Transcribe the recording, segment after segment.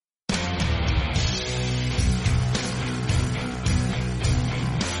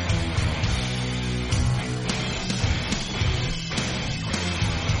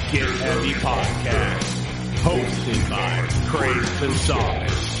Heavy Podcast, hosted by Craig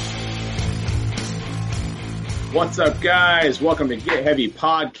Gonzalez. What's up, guys? Welcome to Get Heavy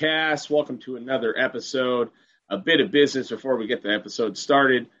Podcast. Welcome to another episode. A bit of business before we get the episode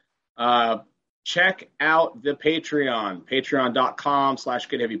started. Check out the Patreon,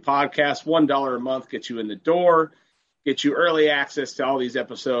 patreon.com/GetHeavyPodcast. $1 a month gets you in the door, gets you early access to all these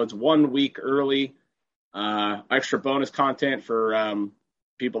episodes 1 week early. Extra bonus content for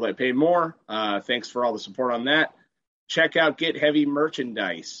people that pay more. Thanks for all the support on that. Check out Get Heavy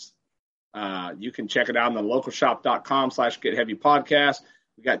merchandise. You can check it out on the localshop.com/GetHeavyPodcast.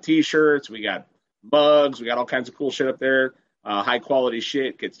 We got t-shirts, we got mugs, we got all kinds of cool shit up there. High quality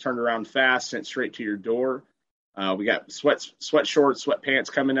shit gets turned around fast, sent straight to your door. We got sweat shorts,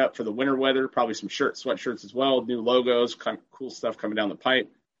 sweatpants coming up for the winter weather. Probably some sweatshirts as well. New logos, kind of cool stuff coming down the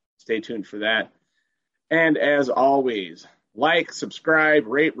pipe. Stay tuned for that. And as always, like, subscribe,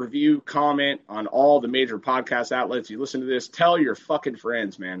 rate, review, comment on all the major podcast outlets. You listen to this, tell your fucking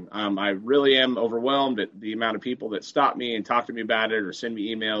friends, man. I really am overwhelmed at the amount of people that stop me and talk to me about it or send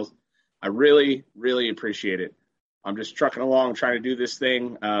me emails. I really, really appreciate it. I'm just trucking along trying to do this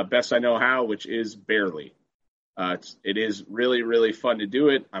thing best I know how, which is barely. It is really, really fun to do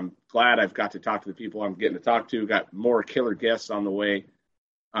it. I'm glad I've got to talk to the people I'm getting to talk to. Got more killer guests on the way.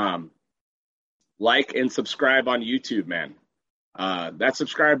 Like and subscribe on YouTube, man. That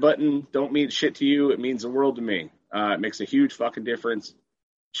subscribe button don't mean shit to you. It means the world to me. It makes a huge fucking difference.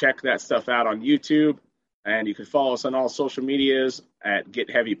 Check that stuff out on YouTube. And you can follow us on all social medias at Get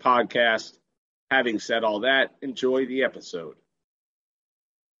Heavy Podcast. Having said all that, enjoy the episode.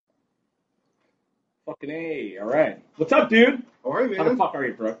 Fucking A. All right. What's up, dude? How are you, man? How the fuck are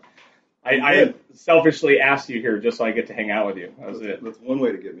you, bro? I selfishly asked you here just so I get to hang out with you. That was it. That's one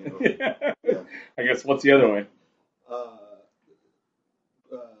way to get me over. Yeah. I guess, what's the other way?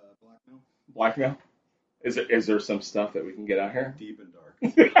 Blackmail? Is there some stuff that we can get out here? Deep and dark.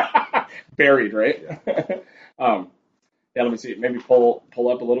 Buried, right? Yeah. Yeah, let me see. Maybe pull up a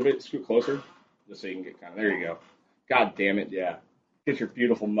little bit, scoot closer, just so you can get kind of, there you go. God damn it, yeah. Get your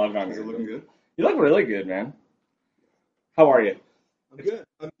beautiful mug on. Is it looking good? You look really good, man. How are you? I'm good.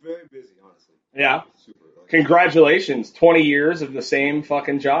 I'm very busy, honestly. Yeah. Super. Congratulations. 20 years of the same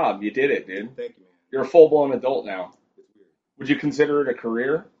fucking job. You did it, dude. Thank you, man. You're a full-blown adult now. It's weird. Would you consider it a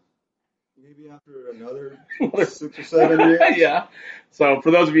career? Maybe after another 6 or 7 years. Yeah. So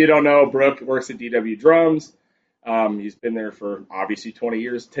for those of you who don't know, Brooke works at DW Drums. He's been there for obviously 20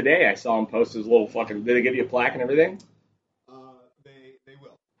 years. Today I saw him post his little fucking, did they give you a plaque and everything? They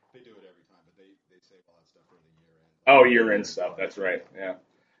will. They do it every time, but they save all that stuff for the year-end. Oh, year-end stuff. That's right. Yeah.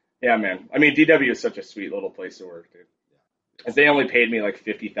 Yeah, man. I mean, DW is such a sweet little place to work, dude. Yeah. If they only paid me like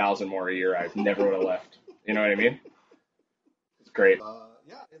 $50,000 more a year, I never would have left. You know what I mean? It's great.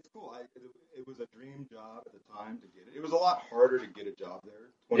 Yeah, it's cool. It was a dream job at the time to get it. It was a lot harder to get a job there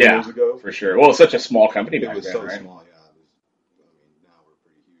 20 years ago. For sure. Well, it's such a small company back then, It was so right? small, yeah. Now we're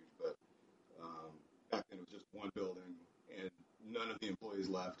pretty huge, but back then it was just one building, and none of the employees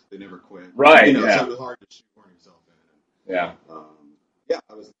left. They never quit. Right, So yeah. it was hard to shoehorn yourself in. Yeah.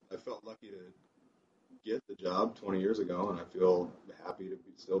 I felt lucky to get the job 20 years ago, and I feel happy to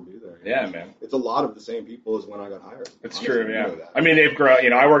still be there. Yeah, man. It's a lot of the same people as when I got hired. It's Honestly, true, you yeah. know that. I mean, they've grown.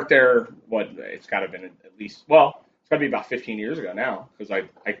 You know, I worked there, it's got to have been at least, well, it's got to be about 15 years ago now, because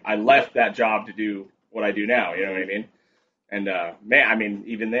I left that job to do what I do now, you know what I mean? And, man, I mean,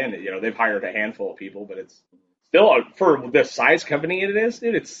 even then, you know, they've hired a handful of people, but it's still, for the size company it is,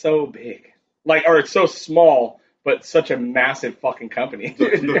 dude, it's so big. Or it's so small, but such a massive fucking company.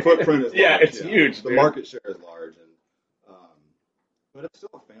 The footprint is large. Yeah, it's huge. The dude. market share is large, but it's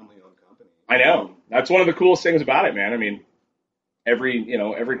still a family-owned company. I know. That's one of the coolest things about it, man. I mean, every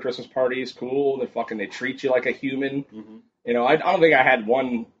Christmas party is cool. They treat you like a human. Mm-hmm. You know, I don't think I had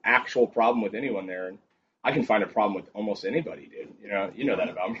one actual problem with anyone there, and I can find a problem with almost anybody, dude. You know that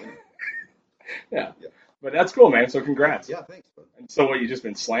about me. Yeah. But that's cool, man. So congrats. Yeah, thanks. Bud. And so what? You just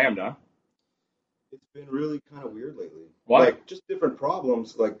been slammed, huh? It's been really kind of weird lately. Why? Like, just different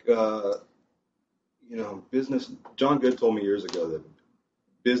problems. Like, business. John Good told me years ago that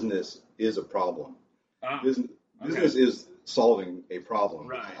business is a problem. Business is solving a problem.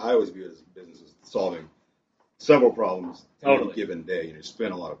 Right. I always view it as business as solving several problems on Totally. a given day. You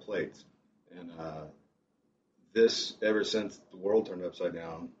spin a lot of plates. And this, ever since the world turned upside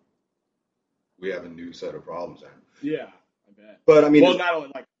down, we have a new set of problems. Yeah, I bet. But I mean, well, not only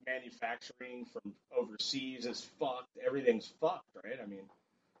like manufacturing from overseas is fucked. Everything's fucked, right? I mean,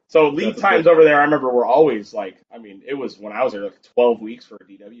 So lead times over there, I remember, were always like, I mean, it was when I was there, like 12 weeks for a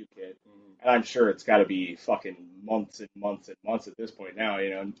DW kit. And I'm sure it's got to be fucking months and months and months at this point now,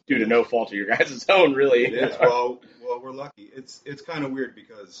 due to no fault of your guys' own, really. It is. Well, we're lucky. It's kind of weird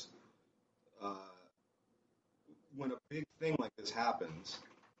because when a big thing like this happens,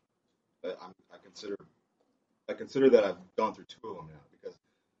 I consider that I've gone through two of them now, because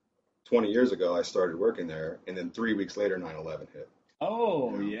 20 years ago I started working there, and then 3 weeks later 9/11 hit.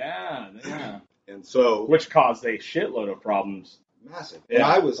 Oh, yeah. And so, which caused a shitload of problems. Massive. Yeah, and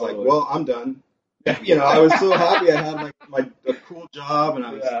I was totally. like, well, I'm done. I was so happy I had a cool job, and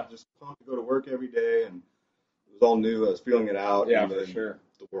I was just pumped to go to work every day, and it was all new. I was feeling it out. Yeah, and for then sure.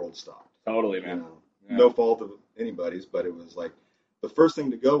 The world stopped. Totally, man. Yeah. No fault of anybody's, but it was like the first thing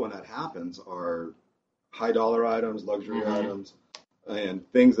to go when that happens are high dollar items, luxury items, and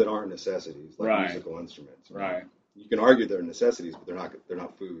things that aren't necessities, like musical instruments. Right. You can argue they're necessities, but they're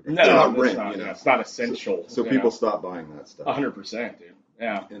not food. No, they're not rent. rent. It's not essential. So people stop buying that stuff. 100%, dude.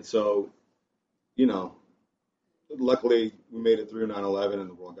 Yeah. And so, luckily we made it through 9/11 and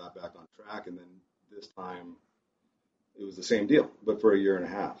the world got back on track. And then this time it was the same deal, but for a year and a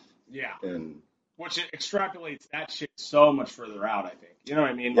half. Yeah. And which it extrapolates that shit so much further out, I think. You know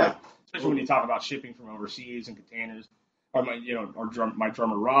what I mean? Yeah. Like, especially when you talk about shipping from overseas and containers. Or my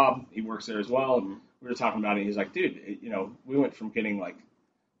drummer Rob, he works there as well. And we were talking about it. He's like, dude, we went from getting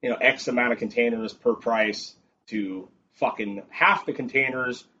X amount of containers per price to fucking half the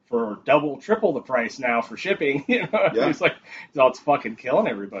containers for double, triple the price now for shipping. Yeah. He's like, it's fucking killing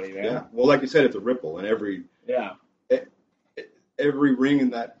everybody, man. Yeah. Well, like you said, it's a ripple, and every ring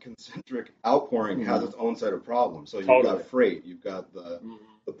in that concentric outpouring has its own set of problems. So you've got freight, you've got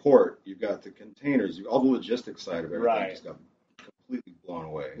the port, you've got the containers, all the logistics side of everything just got completely blown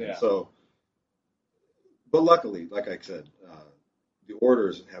away. Yeah. And so, but luckily, like I said, the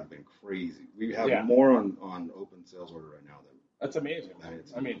orders have been crazy. We have more on open sales order right now than. That's amazing.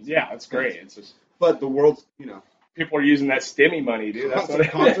 It's great. It's just. But the world's, people are using that stimmy money, dude. That's what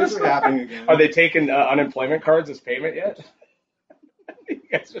concerts are happening again. Are they taking unemployment cards as payment yet? You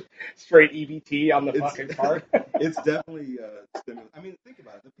guys just straight EBT on the fucking card. It's definitely stimulus. I mean, think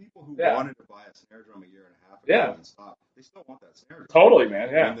about it. The people who wanted to buy a snare drum a year and a half ago and stop, they still want that snare drum. Totally, man.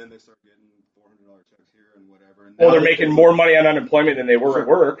 Yeah. And then they start getting $400 checks here and whatever. And they're making more money on unemployment than they were at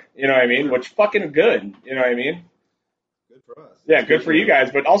work. You know what I mean? Which fucking good. You know what I mean? Good for us. Yeah, good for you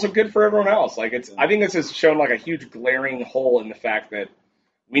guys, but also good for everyone else. I think this has shown a huge glaring hole in the fact that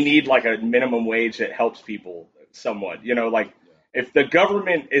we need a minimum wage that helps people somewhat. If the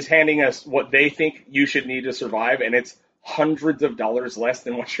government is handing us what they think you should need to survive, and it's hundreds of dollars less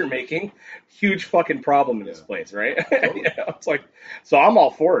than what you're making, huge fucking problem in this place, right? Totally. It's so I'm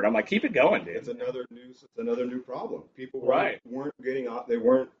all for it. I'm like, keep it going, dude. It's another new problem. People weren't getting out. They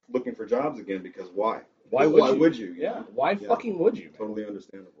weren't looking for jobs again because why? Why would you? Yeah. Why fucking would you? Man? Totally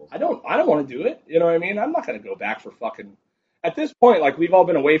understandable. I don't want to do it. You know what I mean? I'm not going to go back for fucking. At this point, we've all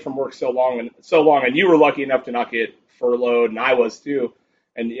been away from work so long, and you were lucky enough to not get furloughed, and I was too.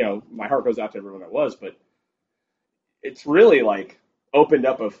 And my heart goes out to everyone that was, but it's really opened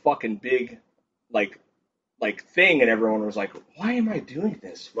up a fucking big thing, and everyone was like, "Why am I doing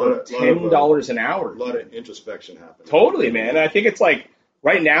this for $10 an hour?" A lot of introspection happened. Totally, man. And I think it's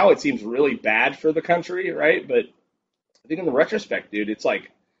right now it seems really bad for the country, right? But I think in the retrospect, dude, it's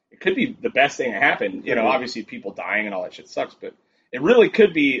it could be the best thing that happened. Obviously people dying and all that shit sucks, but it really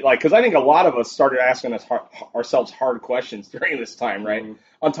could be because I think a lot of us started asking ourselves hard questions during this time, right? Mm-hmm.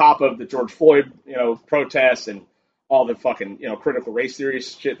 On top of the George Floyd, protests and all the fucking, critical race theory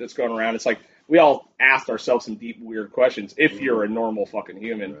shit that's going around. It's we all asked ourselves some deep, weird questions if you're a normal fucking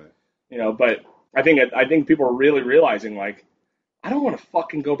human, right. But I think people are really realizing I don't want to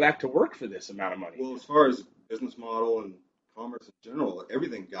fucking go back to work for this amount of money. Well, as far as business model and commerce in general,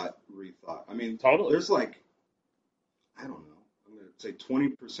 everything got rethought. I mean, totally. There's I don't know, I'm going to say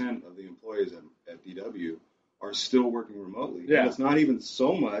 20% of the employees at DW are still working remotely. Yeah. And it's not even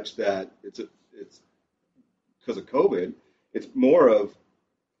so much that it's because of COVID. It's more of,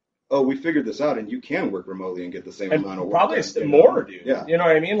 oh, we figured this out and you can work remotely and get the same amount of work. Probably more, dude. Yeah. You know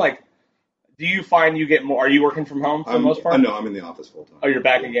what I mean? Do you find you get more? Are you working from home for the most part? No, I'm in the office full time. Oh, you're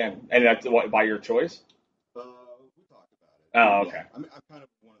back again, and that's by your choice. We talked about it. Oh, okay. I'm kind of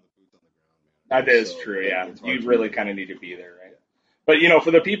one of the boots on the ground, man. That is true. Yeah, you really kind of need to be there, right? But for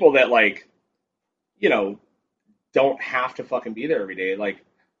the people that don't have to fucking be there every day,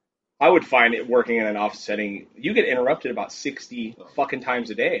 I would find it working in an office setting, you get interrupted about 60 fucking times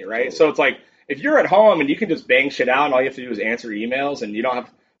a day, right? Totally. So it's if you're at home and you can just bang shit out, and all you have to do is answer emails, and you don't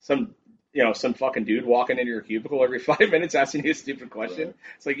have some some fucking dude walking into your cubicle every 5 minutes asking you a stupid question. Right.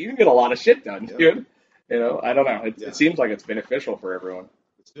 It's like you can get a lot of shit done, Yeah. dude. I don't know. Yeah. It seems like it's beneficial for everyone.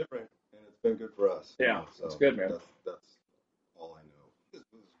 It's different, and it's been good for us. Yeah, so it's good, man. That's all I know. This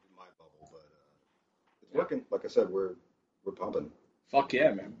is my bubble, but it's working. Like I said, we're pumping. Fuck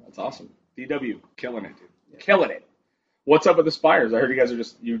yeah, man. That's awesome. DW, killing it, dude. Yeah. Killing it. What's up with the Spires? I heard you guys are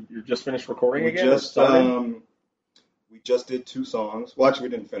you're just finished recording again. We just did 2 songs. Well, actually,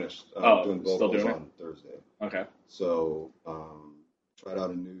 we didn't finish doing vocals still doing it? on Thursday. Okay. So tried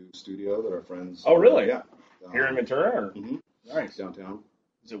out a new studio that our friends. Oh, really? Yeah. Here in Ventura? Or? Mm-hmm. Nice. Downtown.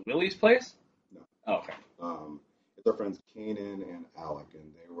 Is it Willie's place? No. Oh, okay. It's our friends Kanan and Alec,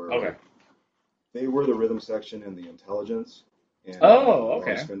 and they were the rhythm section and the Intelligence. And,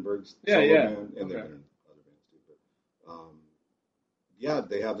 okay. Lars Finberg's Yeah. band, and Okay. they've been in other bands too. But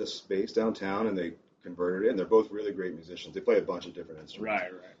they have this space downtown, and they converted it, and they're both really great musicians. They play a bunch of different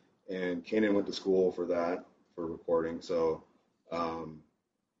instruments. Right. And Kanan went to school for recording, so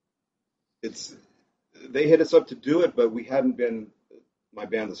they hit us up to do it, but we hadn't been, my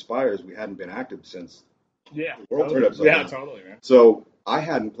band, The Spires, we hadn't been active since Yeah. the world Totally. turned upside down. Totally, man. So I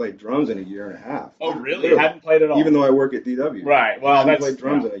hadn't played drums in a year and a half. Oh, really? Literally. You hadn't played at all? Even though I work at DW. Right. Well, I hadn't that's played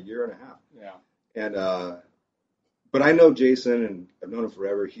drums in a year and a half. Yeah. And but I know Jason, and I've known him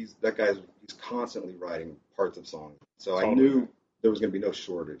forever. He's constantly writing parts of songs. So Totally. I knew there was going to be no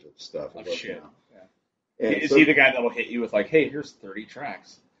shortage of stuff. Oh, shit. Yeah. And Is he the guy that will hit you with like, hey, here's 30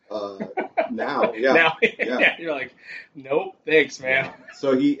 tracks? Now, yeah. Now, Yeah. You're like, nope, thanks, man. Yeah.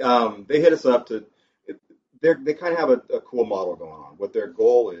 So they hit us up to. They kind of have a cool model going on. What their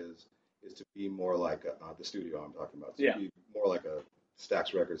goal is to be more like the studio I'm talking about. To be more like a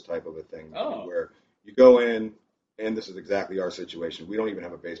Stax Records type of a thing, where you go in, and this is exactly our situation. We don't even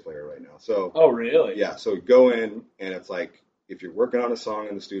have a bass player right now. So. Oh, really? Yeah. So you go in, and it's like if you're working on a song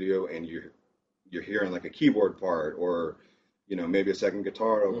in the studio and you're hearing like a keyboard part or maybe a second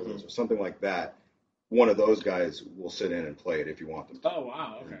guitar over this or something like that. One of those guys will sit in and play it if you want them to. Oh,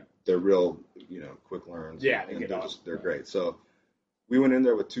 wow. Okay. And they're real, quick learns. Yeah, and they're great. So we went in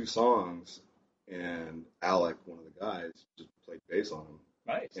there with 2 songs, and Alec, one of the guys, just played bass on them.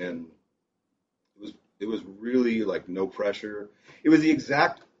 Nice. And it was really like no pressure. It was the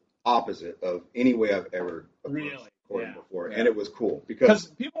exact opposite of any way I've ever recorded before, and it was cool because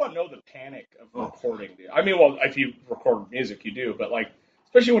people want to know the panic of recording. I mean, well, if you record music, you do, but like,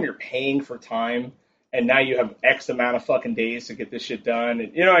 especially when you're paying for time. And now you have X amount of fucking days to get this shit done.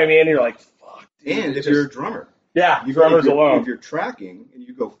 And you know what I mean? And you're like, fuck, dude. And if you're a drummer. Yeah, drummers alone. If you're tracking and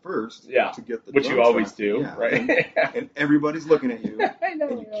you go first to get the which drum you always track, do, right? And everybody's looking at you. I know.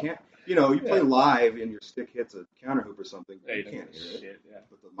 And you can't, you play live and your stick hits a counter hoop or something. You can't hear it.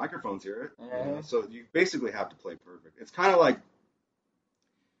 But the microphones hear it. So you basically have to play perfect. It's kind of like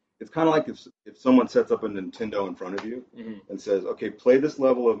if someone sets up a Nintendo in front of you and says, okay, play this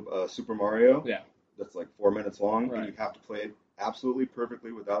level of Super Mario. Yeah. That's like 4 minutes long, and you have to play it absolutely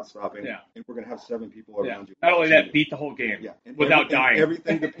perfectly without stopping. Yeah. And we're going to have 7 people around you. Not only that, beat the whole game. Yeah. And without dying.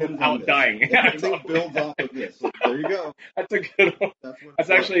 Everything depends on this. dying. Everything builds off of this. So there you go. That's a good one.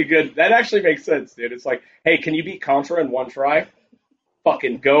 That's actually good. That actually makes sense, dude. It's like, hey, can you beat Contra in one try?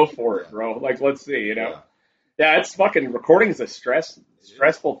 Fucking go for it, bro. Like, let's see, Yeah, it's fucking, recording is a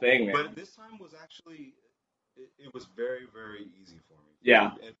stressful thing, man. But this time was actually, it was very, very easy for me.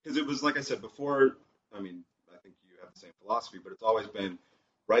 Yeah. Because it was, like I said before, I mean, I think you have the same philosophy, but it's always been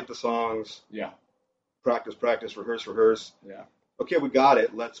write the songs. Yeah. Practice, rehearse. Yeah. Okay, we got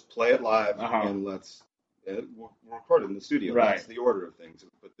it. Let's play it live and we'll record it in the studio. Right. That's the order of things.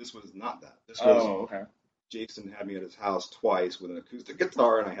 But this was not that. This was okay. Jason had me at his house twice with an acoustic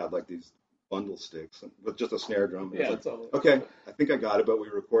guitar, and I had like these bundle sticks with just a snare drum. Yeah. Okay, I think I got it, but we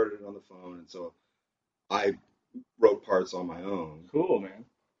recorded it on the phone, and so I wrote parts on my own. Cool, man.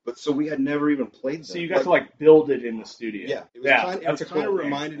 But so we had never even played them. So you got to build it in the studio. Yeah. It kind of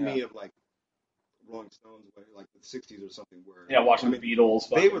reminded me of like Rolling Stones, like the 60s or something. Where watching the Beatles.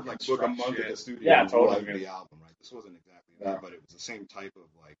 They would book a month at the studio. Yeah, and totally. the album, right? This wasn't exactly that, but it was the same type of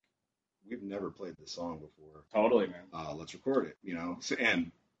we've never played this song before. Totally, man. Let's record it,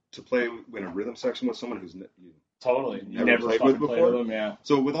 and to play in a rhythm section with someone who's totally never played with before. With them, yeah.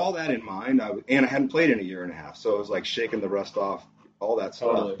 So with all that in mind, I hadn't played in a year and a half, so it was like shaking the rust off, all that stuff.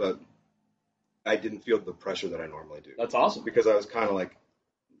 Totally. But I didn't feel the pressure that I normally do. That's awesome. Because I was kind of like,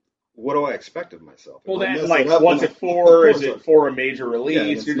 what do I expect of myself? Well, then, what's it for? Is it for a major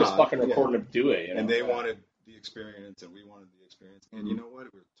release? You're just fucking recording to do it. And they wanted the experience, and we wanted the experience. And you know what?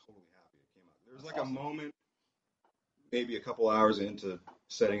 We were totally happy it came out. There was a moment, maybe a couple hours into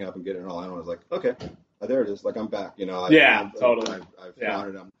setting up and getting it all out, and I was like, okay, there it is. Like I'm back. You know. Totally. I've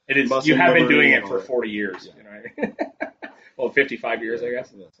found it. It is. Muscle You have been doing memory it for 40 years. Yeah. You know what I mean? Well, 55 years, I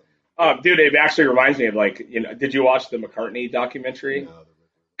guess. Yeah, Dude, it actually reminds me of like, did you watch the McCartney documentary? no,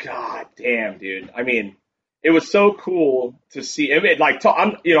 God damn, dude. I mean, it was so cool to see. I mean, like,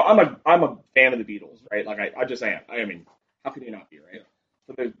 I'm a fan of the Beatles, right? Like, I just am. I mean, how can you not be, right?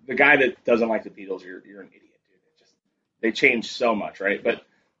 But the guy that doesn't like the Beatles, you're an idiot, dude. They changed so much, right? But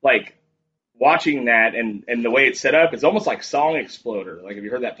like watching that and the way it's set up, it's almost like Song Exploder. Like, have you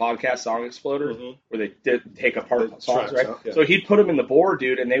heard that podcast, Song Exploder, where they take apart The songs, tracks, right? yeah. So he'd put them in the board,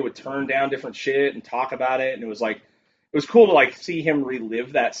 dude, and they would turn down different shit and talk about it, and it was like. It was cool to like see him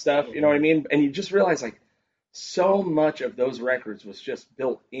relive that stuff, you know what I mean? And you just realize like so much of those records was just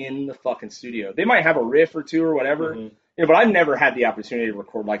built in the fucking studio. They might have a riff or two or whatever, but I've never had the opportunity to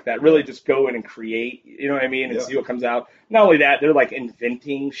record like that. Really just go in and create, you know what I mean, and see what comes out. Not only that, they're like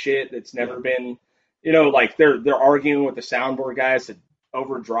inventing shit that's never been, like they're arguing with the soundboard guys to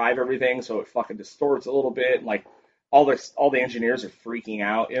overdrive everything so it fucking distorts a little bit. And like all the engineers are freaking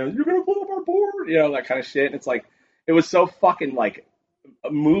out, you're gonna blow up our board, that kind of shit. And it's like. It was so fucking like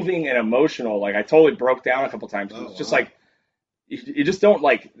moving and emotional. Like I totally broke down a couple times. It's just like you just don't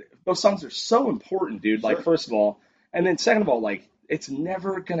like those songs are so important, dude. Like first of all, and then second of all, like it's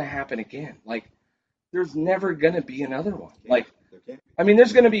never gonna happen again. Like there's never gonna be another one. Like I mean,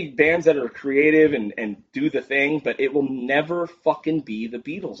 there's gonna be bands that are creative and do the thing, but it will never fucking be the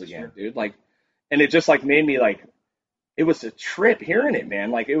Beatles again, dude. Like, and it just like made me like. It was a trip hearing it,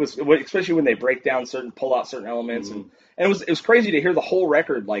 man. Like it was, especially when they pull out certain elements, and it was crazy to hear the whole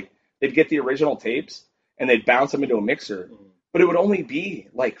record. Like they'd get the original tapes and they'd bounce them into a mixer, but it would only be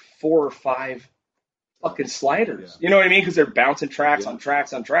like 4 or 5 fucking sliders. You know what I mean? Because they're bouncing tracks on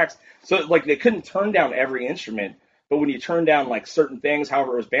tracks on tracks. So like they couldn't turn down every instrument, but when you turn down like certain things,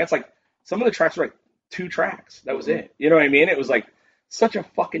 however it was balanced, like some of the tracks were like 2 tracks. That was it. You know what I mean? It was like. Such a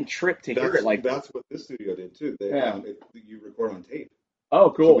fucking trip to hear it. Like that's what this studio did too. You record on tape.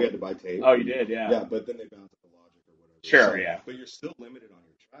 Oh, cool. So we had to buy tape. Oh, you did, yeah. Yeah, but then they bounce up the Logic or whatever. Sure, yeah. But you're still limited on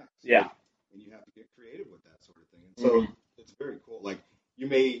your tracks. Yeah. And you have to get creative with that sort of thing. And so it's very cool. Like you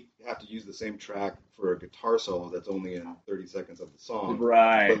may have to use the same track for a guitar solo that's only in 30 seconds of the song.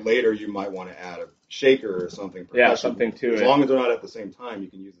 Right. But later you might want to add a shaker or something. Yeah, something to it. As long as they're not at the same time, you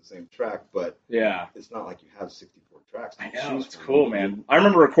can use the same track. But it's not like you have 64 tracks. I know, it's cool, man. I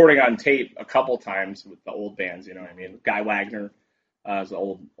remember recording on tape a couple times with the old bands, you know what I mean? Guy Wagner is an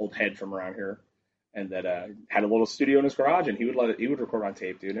old head from around here, and that had a little studio in his garage, and he would record on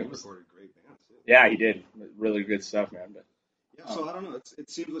tape, dude. He recorded great bands, too. Yeah, he did. Really good stuff, man. But so I don't know. It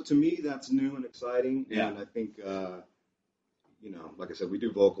seems to me that's new and exciting, and I think like I said, we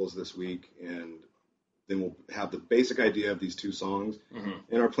do vocals this week, and then we'll have the basic idea of these 2 songs,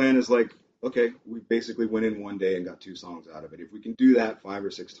 and our plan is like. Okay, we basically went in one day and got 2 songs out of it. If we can do that 5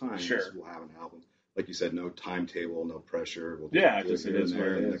 or 6 times, we'll have an album. Like you said, no timetable, no pressure. We'll just do it is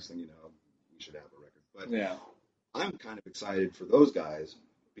there, and next thing you know, we should have a record. But I'm kind of excited for those guys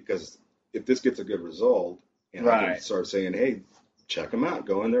because if this gets a good result, and I can start saying, hey, check them out,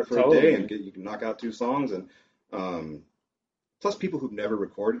 go in there for a day, and you can knock out 2 songs, and plus people who've never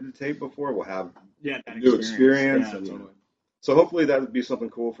recorded a tape before will have new experience. Yeah, and, totally. So hopefully that would be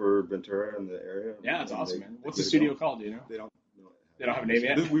something cool for Ventura and the area. Yeah, that's awesome, man. What's the studio called? Do you know? They don't have a name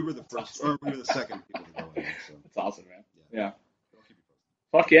yet. We were the first, or we were the second people to go in. So. That's awesome, man. Yeah.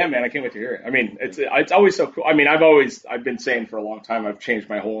 Fuck yeah, man! I can't wait to hear it. I mean, it's always so cool. I mean, I've been saying for a long time I've changed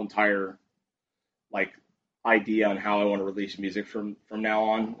my whole entire like idea on how I want to release music from now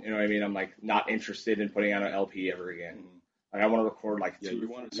on. You know what I mean? I'm like not interested in putting out an LP ever again. Like I want to record like 2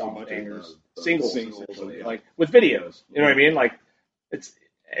 song bangers, singles like with videos. You know what I mean? Like it's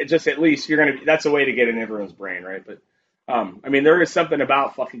just at least that's a way to get in everyone's brain, right? But I mean, there is something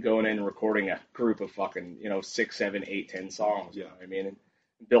about fucking going in and recording a group of fucking 6, 7, 8, 10 songs. You know what I mean? And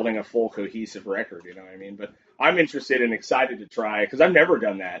building a full cohesive record. You know what I mean? But I'm interested and excited to try because I've never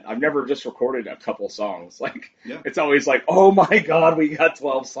done that. I've never just recorded a couple songs. Like it's always like, oh my god, we got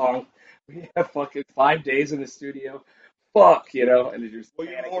 12 songs. We have fucking 5 days in the studio. Fuck, and you're just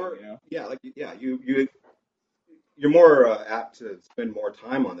panicking, you're more apt to spend more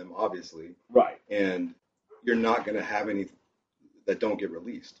time on them, obviously, right? And you're not going to have any that don't get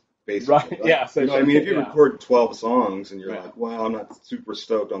released, basically. Right? Yeah. So I mean, if you record 12 songs and you're like, well, I'm not super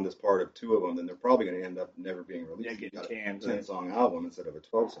stoked on this part of 2 of them, then they're probably going to end up never being released. Yeah, getting canned. A 10-song album instead of a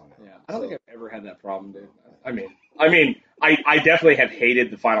 12-song album. Yeah, I don't think I've ever had that problem, dude. I mean, I definitely have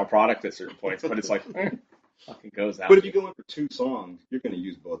hated the final product at certain points, but it's like. Fucking goes out. But if you go in for 2 songs, you're going to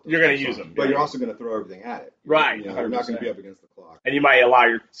use both. You're going to use them, but you're also going to throw everything at it. Right. You're not going to be up against the clock. And you might allow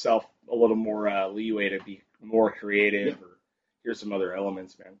yourself a little more leeway to be more creative. Yeah. Or here's some other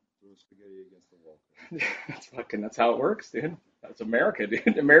elements, man. Throw spaghetti against the wall. That's how it works, dude. That's America,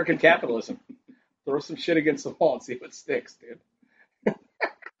 dude. American capitalism. Throw some shit against the wall and see what sticks, dude.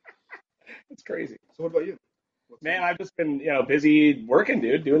 It's crazy. So what about you? Man, I've just been, busy working,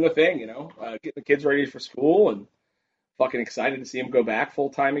 dude, doing the thing, getting the kids ready for school and fucking excited to see them go back full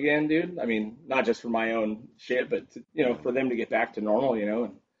time again, dude. I mean, not just for my own shit, but for them to get back to normal, And Are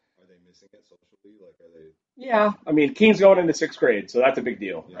they missing it socially? Like, are they? yeah, I mean, Keen's going into 6th grade, so that's a big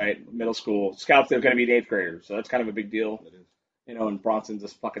deal, Yeah. right? Middle school. Scouts, they're going to be an 8th grader, so that's kind of a big deal. That is. And Bronson's a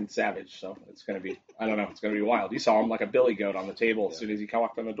fucking savage, so it's going to be, I don't know, it's going to be wild. You saw him like a billy goat on the table as soon as he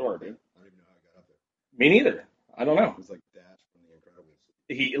walked on the door, dude. I don't even know how I got up there. Me neither. I don't know. It was like Dash from The Incredibles.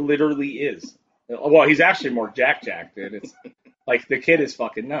 He literally is. Well, he's actually more Jack, dude. It's like the kid is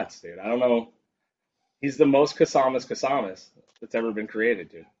fucking nuts, dude. I don't know. He's the most Kasamas that's ever been created,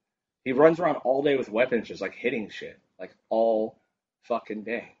 dude. He runs around all day with weapons, just like hitting shit, like all fucking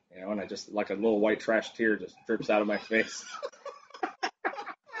day, And I just like a little white trash tear just drips out of my face.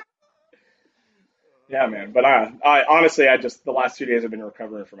 Yeah, man. But I honestly, the last 2 days I've been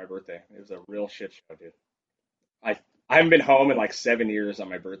recovering from my birthday. It was a real shit show, dude. I haven't been home in like 7 years on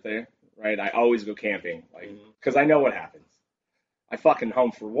my birthday, right? I always go camping, like, because I know what happens. I fucking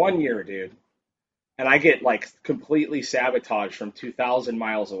home for 1 year, dude, and I get like completely sabotaged from 2,000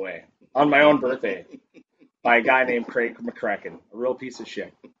 miles away on my own birthday by a guy named Craig McCracken, a real piece of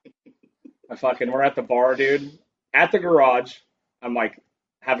shit. We're at the bar, dude, at the garage. I'm like,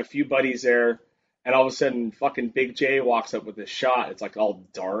 have a few buddies there. And all of a sudden, fucking Big J walks up with this shot. It's like all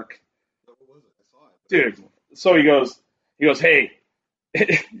dark. What was it? I saw it. Dude, so he goes, hey,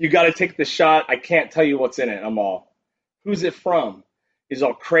 you got to take the shot. I can't tell you what's in it. I'm all, who's it from? He's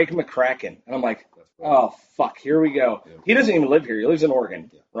all, Craig McCracken. And I'm like, oh, fuck, here we go. Yeah. He doesn't even live here. He lives in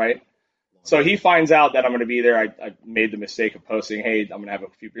Oregon, right? So he finds out that I'm going to be there. I made the mistake of posting, hey, I'm going to have a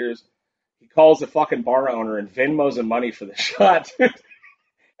few beers. He calls the fucking bar owner and Venmos him money for the shot, dude.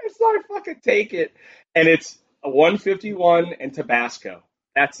 And so I fucking take it, and it's a 151 and Tabasco.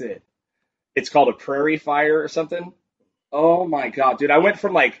 That's it. It's called a Prairie Fire or something. Oh my god, dude! I went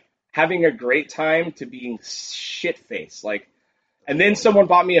from like having a great time to being shit-faced, like, and then someone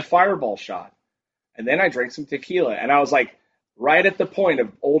bought me a Fireball shot, and then I drank some tequila, and I was like, right at the point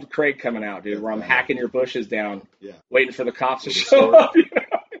of old Craig coming out, dude, where I'm hacking your bushes down, waiting for the cops to show up.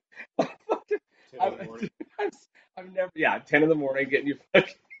 I've never, 10 in the morning, getting you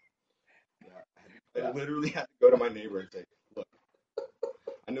fucking. I literally had to go to my neighbor and say, look,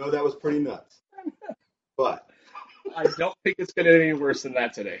 I know that was pretty nuts, but I don't think it's going to be any worse than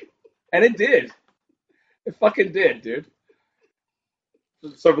that today. And it did. It fucking did, dude.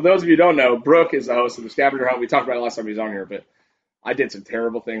 So for those of you who don't know, Brooke is the host of the Scavenger Hunt. We talked about it last time he was on here, but I did some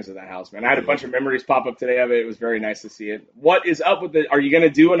terrible things at that house, man. I had a bunch of memories pop up today of it. It was very nice to see it. What is up with it? Are you going to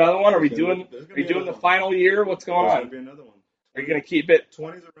do another one? Are we doing the final year? What's going on? There's going to be another one. Are you going to keep it?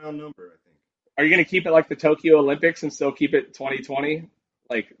 20 is a round number, I think. Are you going to keep it like the Tokyo Olympics and still keep it 2020?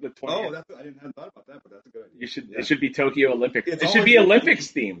 Like the 20. Oh, I didn't have thought about that, but that's a good idea. It should be Tokyo Olympics. It should be Olympics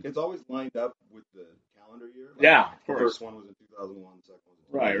themed. It's always lined up with the calendar year. Like, yeah, of course. The first one was in 2001, the second one was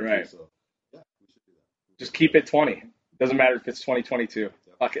in 2002. Right. So, yeah, we should do that. Just keep it 20. Doesn't matter if it's 2022.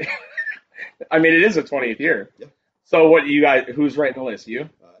 Fuck it. I mean, it is a 20th year. Yeah. So what you guys? Who's writing the list? You?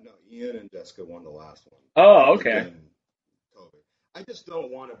 No, Ian and Jessica won the last one. Oh, okay. COVID. I just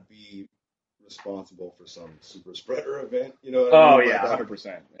don't want to be responsible for some super spreader event. You know what I mean?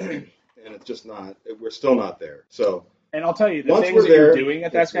 100%. And it's just not. We're still not there. So. And I'll tell you, the Once things we're that you're there, doing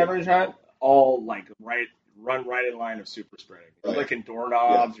at that scavenger hunt, all like run right in line of super spreading. You're licking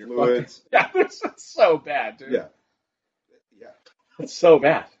doorknobs. You're fluids. Fucking, it's so bad, dude. Yeah. It's so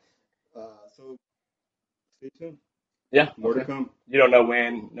bad. So stay tuned. Yeah. More to come. You don't know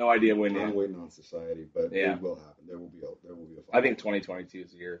when. No idea when yet. I'm waiting on society, but it will happen. There will be a fight. I think 2022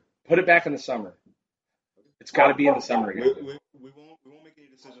 is the year. Put it back in the summer. It's got to be in the summer again. We won't make any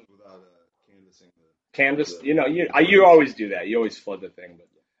decisions without canvassing the canvas. You always do that. You always flood the thing. But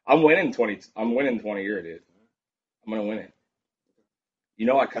I'm winning 20 year, dude. I'm gonna win it. You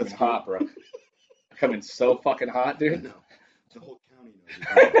know I come in hot, bro. I come in so fucking hot, dude. No, the whole county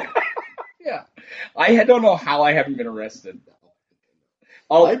knows. Yeah, I don't know how I haven't been arrested.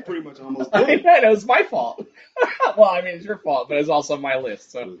 I pretty much almost did. I know, it was my fault. Well, I mean, it's your fault, but it's also on my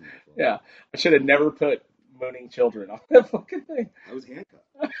list. So, yeah, I should have never put mooning children on that fucking thing. I was handcuffed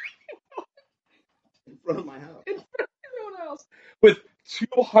in front of my house. In front of your own house with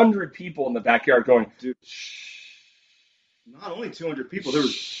 200 people in the backyard going, dude. Shh. Not only 200 people. There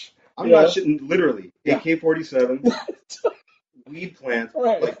was. I'm not shitting. Literally, AK-47. weed plants,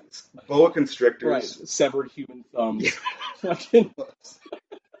 Right. like boa constrictors. Right. Severed human thumbs. Fucking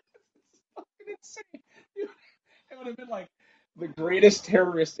insane. It would have been like the greatest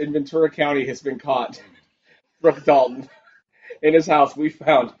terrorist in Ventura County has been caught. Brooke Dalton. In his house, we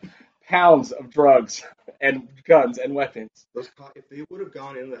found pounds of drugs and guns and weapons. If they would have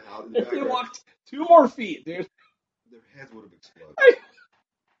gone in the house, If they walked 2 more feet, dude. their heads would have exploded.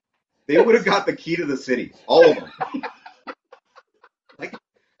 They would have got the key to the city, all of them. Like,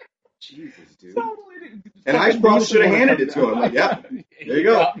 Jesus, dude. Totally. And I probably should have handed it to him. Like, yeah, there you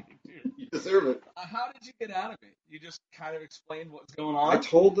go. You deserve it. How did you get out of it? You just kind of explained what's going on? I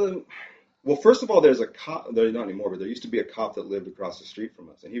told them, well, first of all, there's a cop, there's not anymore, but there used to be a cop that lived across the street from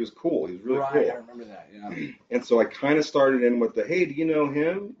us, and he was cool. He was really right, cool. I remember that, yeah. And so I kind of started in with the, hey, do you know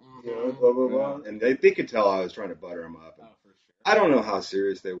him? You know, blah, blah, blah. And they could tell I was trying to butter him up. Oh, for sure. I don't know how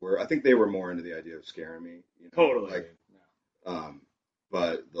serious they were. I think they were more into the idea of scaring me. You know? Totally. Like,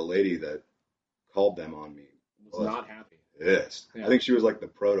 but the lady that called them on me was not happy. pissed. Yeah. I think she was like the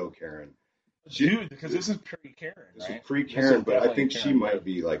proto Karen. Dude, because this is pre-Karen, This right? is pre-Karen, but I definitely think she Karen, might right?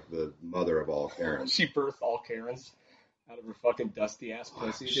 be like the mother of all Karens. She birthed all Karens out of her fucking dusty-ass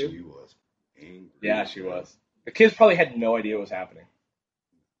pussy, dude. She was angry. Yeah, she was. The kids probably had no idea what was happening.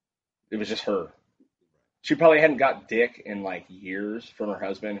 It was just her. She probably hadn't got dick in like years from her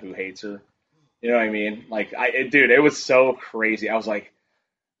husband who hates her. You know what I mean? Like, dude, it was so crazy. I was like,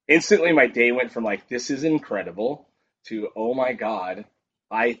 instantly my day went from like, this is incredible to, oh my God,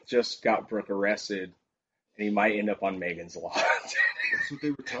 I just got Brooke arrested and he might end up on Megan's Law. That's what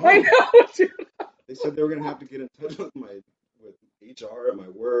they were telling I me. know, dude. They said they were going to have to get in touch with HR at my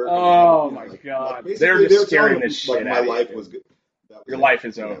work. Oh and, my like, God. basically, They're they just were scaring telling the me, shit like, out my of you, life dude. was good. That was Your it. life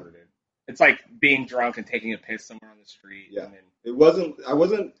is Yeah. over, dude. It's like being drunk and taking a piss somewhere on the street. Yeah. And then, It wasn't, I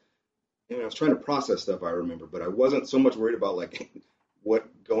wasn't, you know, I was trying to process stuff, I remember, but I wasn't so much worried about, like,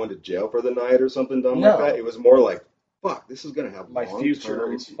 going to jail for the night or something dumb No. like that. It was more like, fuck, this is going to have my long future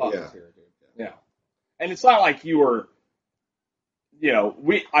term. is fucked Yeah. here, dude. Yeah. And it's not like you were, you know,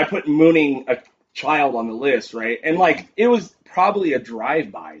 I put mooning a child on the list, right? And like, it was probably a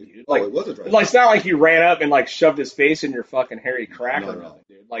drive-by, dude. Like, It was a drive. like, it's not like you ran up and like shoved his face in your fucking hairy crack or No. nothing,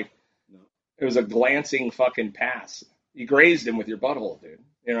 dude. Like, No. it was a glancing fucking pass. You grazed him with your butthole, dude.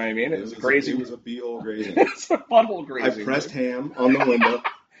 You know what I mean? It was grazing. It was a B-hole grazing. It's a butthole I grazing. pressed dude. ham on the window,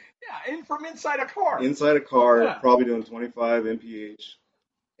 Yeah, and from inside a car. inside a car, Yeah. probably doing 25 mph,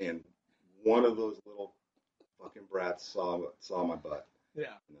 and one of those little fucking brats saw my butt. Yeah,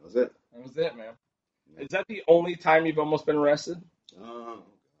 And that was it. that was it, man. Is that the only time you've almost been arrested?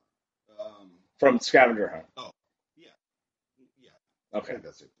 From scavenger hunt. Yeah. I Okay, think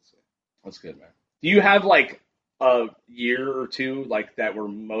that's safe to say. that's good, man. Do you have like a year or two like that were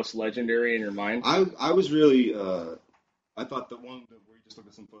most legendary in your mind? I was really, I thought the one where you just look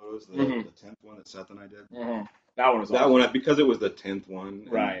at some photos, the Mhm. 10th one that Seth and I did. Mm-hmm. That one was That awesome. one, because it was the 10th one.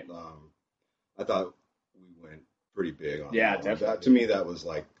 and, Right. I thought we went pretty big on Yeah, that one. definitely. That, to me, that was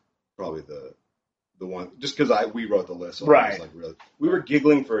like probably the one, just because we wrote the list. So I Right. was like, really, we were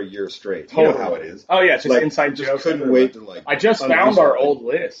giggling for a year straight. Totally. You know how it is. Oh yeah, it's just Like, inside just jokes. couldn't everywhere. wait to like. I just undo found our something. old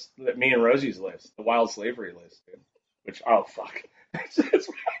list, me and Rosie's list, the wild slavery list, dude. Which, oh fuck,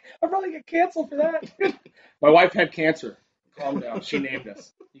 I probably get canceled for that. My wife had cancer. Calm down. She named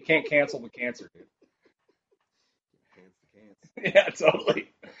us. You can't cancel the cancer, dude. Yeah, totally.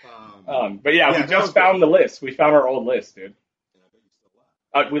 But yeah, Yeah, we just found the list. We found our old list, dude.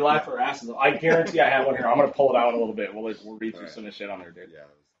 We laughed our asses off. I guarantee I have one here. I'm gonna pull it out in a little bit. We'll read through All right. some of the shit on there, dude. Yeah, it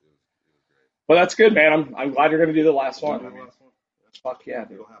was But that's good, man. I'm glad you're gonna do the last great. one. I mean, fuck yeah,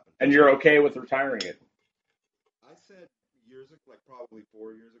 dude. It'll happen. And you're okay with retiring it? I said years ago, like probably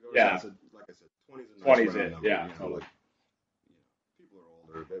 4 years ago. Yeah. I said, like I said, 20's a nice 20's round it, number, yeah, you know, totally. like, people are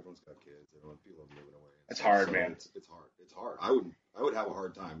older. Everyone's got kids. People are moving away. It's hard, man. It's hard. It's hard. I would have a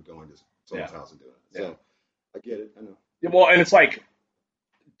hard time going to someone's Yeah. house and doing it. So I get it. I know. Yeah, well, and it's like,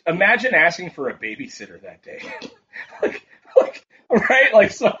 imagine asking for a babysitter that day. like, right?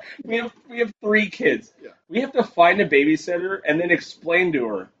 Like, so we have 3 kids. Yeah. We have to find a babysitter and then explain to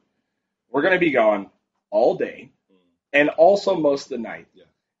her, we're going to be gone all day and also most of the night. Yeah.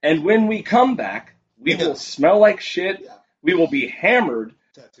 And when we come back, we Yeah. will smell like shit. Yeah. We will be hammered.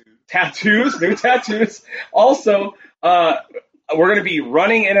 Tattooed. New tattoos. Also, we're going to be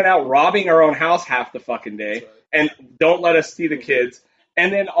running in and out, robbing our own house half the fucking day. That's right. And don't let us see the kids.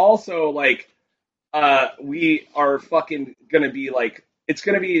 And then also, like, we are fucking going to be, like, it's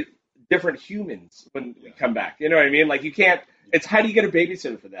going to be different humans when we come back. You know what I mean? Like, you can't, it's how do you get a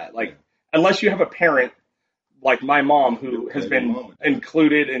babysitter for that? Like, unless you have a parent, like my mom, who has been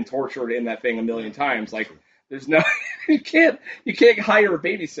included and tortured in that thing a million times. Like, There's no you can't hire a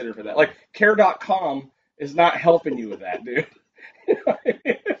babysitter for that. Like Care.com is not helping you with that, dude. You know what I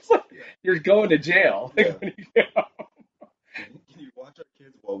mean? It's like you're going to jail. Yeah. When you get home. Can you watch our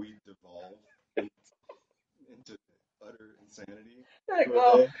kids while we devolve into utter insanity? Right, for a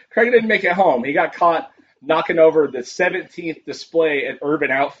well, day? Craig didn't make it home. He got caught knocking over the 17th display at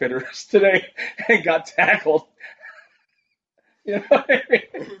Urban Outfitters today and got tackled. You know what I mean?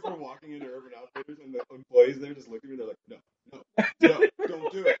 I remember walking into Urban Outfitters and the employees there just looked at me. They're like, no,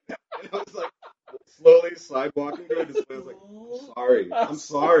 don't do it. And I was like, slowly slide walking to a display. I was like, I'm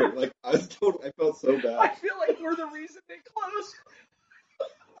sorry. Like I felt so I bad. feel like we're the reason they closed.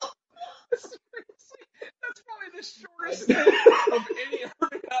 Seriously, that's probably the shortest stay of any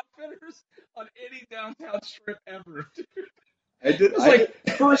Urban Outfitters on any downtown strip ever, dude. It's like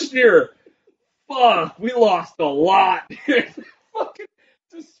first year, fuck, we lost a lot, dude. Fucking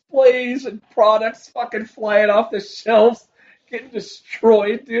displays and products fucking flying off the shelves, getting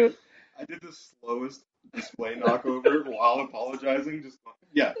destroyed, dude. I did the slowest display knockover while apologizing. Just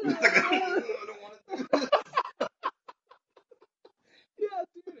yeah. I don't want to do this. Yeah,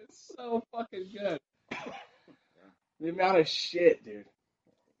 dude, it's so fucking good. The amount of shit, dude.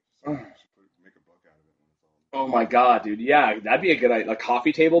 Make a book out of it when it's all. Oh my god, dude. Yeah, that'd be a good idea. A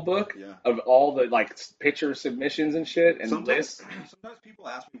coffee table book Yeah. of all the like picture submissions and shit and lists. Sometimes people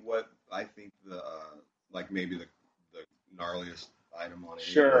ask me what I think the like maybe the gnarliest item on any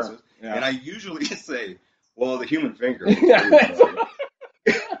Sure. of this is, Yeah. and I usually say, well, the human finger. Yeah.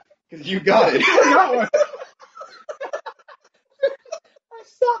 Because you got it. I got one. I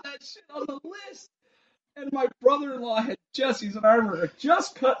saw that shit on the list. And my brother-in-law he's an armorer,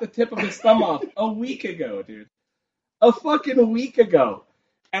 just cut the tip of his thumb off a week ago, dude. A fucking week ago.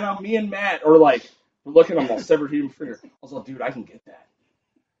 And me and Matt are like, we're looking at him all severed human finger. I was like, dude, I can get that.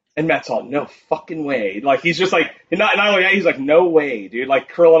 And Matt's all, no fucking way. Like, he's just like, not only that, he's like, no way, dude. Like,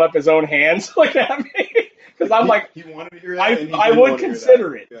 curling up his own hands like at me. Because I'm like, he wanted to hear that. and he I didn't would want to hear consider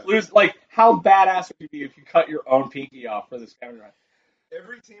that. it. Yeah. Lose, like, how badass would it be if you cut your own pinky off for this camera?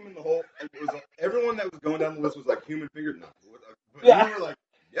 Every team in the whole, everyone that was going down the list was like human finger. No, but Yeah. we were like,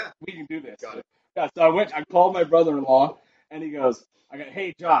 yeah, We can do this. got it. Yeah, so I called my brother-in-law, and he goes,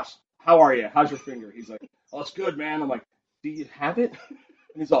 hey, Josh, how are you? How's your finger? He's like, oh, it's good, man. I'm like, do you have it?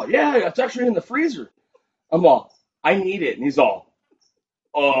 And he's all, yeah, it's actually in the freezer. I'm all, I need it. And he's all,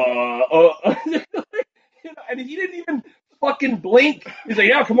 you know, and he didn't even fucking blink. He's like,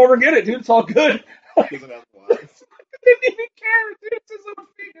 yeah, come over and get it, dude. It's all good. Doesn't have why. Didn't even care, dude. It's his own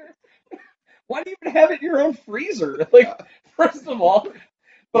finger. Why do you even have it in your own freezer? Like, first of all,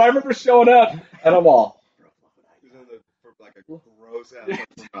 but I remember showing up, and I'm all, He's in for like a gross ass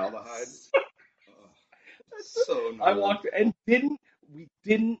like formaldehyde. So I walked and we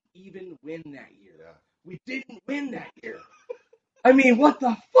didn't even win that year. Yeah. We didn't win that year. I mean, what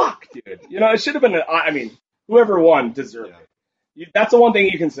the fuck, dude? You know, it should have been. I mean, whoever won deserved it. That's the one thing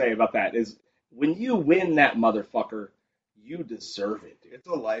you can say about that is when you win that motherfucker, you deserve it, dude. It's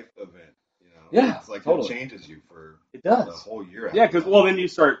a life event, you know. Yeah, it's like totally. It changes you for It does. the whole year. Yeah, after because that. well, then you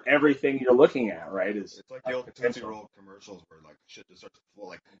start everything you're looking at, right? It's like the old potential. Tootsie Roll commercials where like shit just starts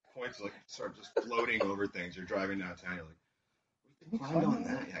like points like start just floating over things. You're driving downtown, you're like, climb on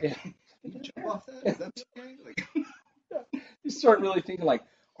that. Yeah. Can you jump off that? Is that okay? Like, You start really thinking like,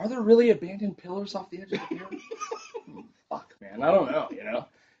 are there really abandoned pillars off the edge of the pier? Fuck, man, I don't know. You know,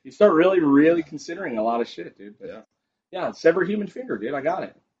 you start really considering a lot of shit, dude. But, yeah, sever human finger, dude. I got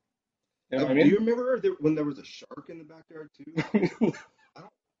it. You know what I mean? Do you remember when there was a shark in the backyard too?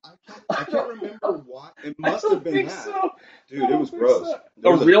 I can't remember why. It must have been that. So. Dude, it was gross.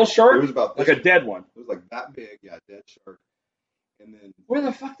 There A was real shark? It was about Like this a dead one. It was like that big, dead shark. And then Where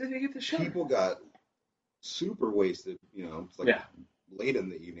the fuck did they get the shark? people got super wasted, you know, it's like late in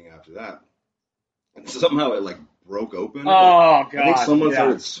the evening after that. And somehow it like broke open. Oh, God. I think someone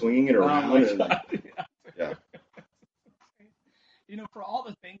started swinging it Oh, around. my and, God. yeah. You know, for all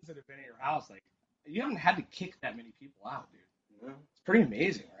the things that have been at your house, like, you haven't had to kick that many people out, dude. Yeah. It's pretty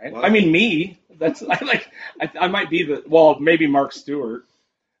amazing, right? Well, I mean, me, I might be maybe Mark Stewart,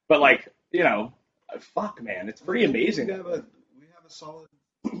 but like, you know, fuck, man, it's pretty amazing. We have a solid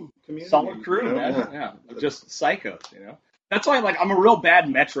community. Solid crew, you know? man. Yeah. Just psychos, you know. That's why, like, I'm a real bad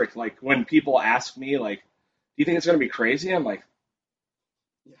metric. Like, when people ask me, like, do you think it's gonna be crazy? I'm like,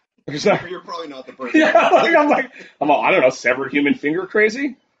 there's not. You're probably not the person. Yeah, I'm all, I don't know, severed human finger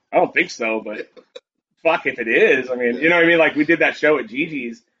crazy? I don't think so, but fuck if it is. I mean, you know what I mean? Like, we did that show at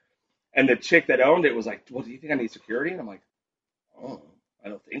Gigi's, and the chick that owned it was like, well, do you think I need security? And I'm like, oh, I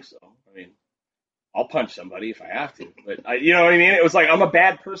don't think so. I mean, I'll punch somebody if I have to. But, you know what I mean? It was like, I'm a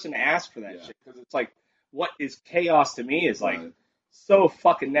bad person to ask for that shit, because it's like, what is chaos to me is like Right. so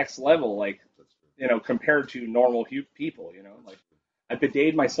fucking next level, like, That's true. compared to normal people, like I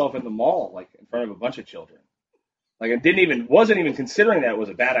bideted myself in the mall, like in front of a bunch of children. Like I wasn't even considering that was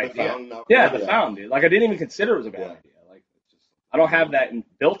a bad The idea. fountain out Yeah, front, the fountain, dude. Like I didn't even consider it was a bad Yeah. idea. Like I don't have that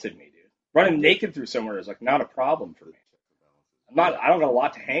built in me, dude. Running naked through somewhere is like not a problem for me. I don't got a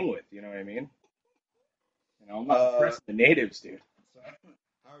lot to hang with, you know what I mean? I'm not impressed with the natives, dude. So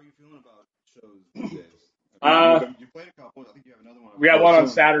how are you feeling about shows these days? You played a couple. I think you have another one. We got one on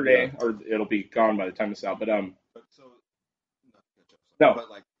soon. Saturday, Yeah. or it'll be gone by the time this out. But But so, not to catch up, No. But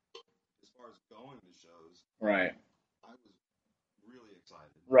like, as far as going to shows, right, I was really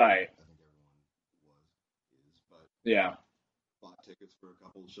excited. right, I think everyone is, but yeah. bought tickets for a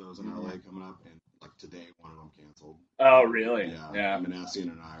couple of shows in LA coming up, and like today, one of them canceled. Oh, really? Yeah. Manassian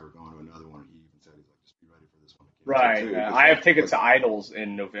and I were going to another one. He even said, he's like, just be ready for this one. to cancel Right. too, 'cause I have like- tickets like- to Idols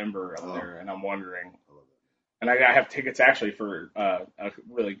in November up Oh. there, and I'm wondering. I love that. And I have tickets actually for a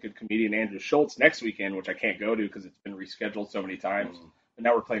really good comedian, Andrew Schultz, next weekend, which I can't go to because it's been rescheduled so many times. But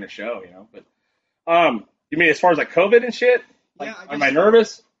now we're playing a show, But you mean as far as like COVID and shit? Like, Yeah, I am I guess-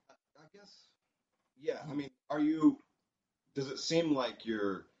 nervous? I guess, yeah. I mean, does it seem like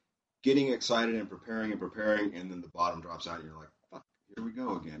you're getting excited and preparing, and then the bottom drops out, and you're like, fuck, here we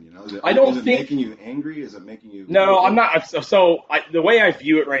go again, Is it, I don't is it think- making you angry? Is it making you... No, I'm not. The way I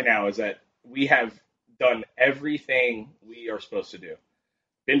view it right now is that we have done everything we are supposed to do.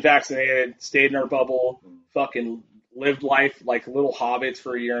 Been vaccinated, stayed in our bubble, fucking lived life like little hobbits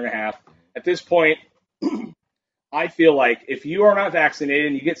for a year and a half. At this point, I feel like if you are not vaccinated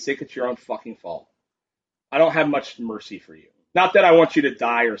and you get sick, it's your own fucking fault. I don't have much mercy for you. Not that I want you to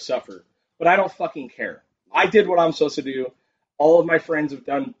die or suffer, but I don't fucking care. I did what I'm supposed to do. All of my friends have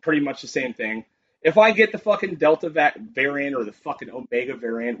done pretty much the same thing. If I get the fucking Delta variant or the fucking Omega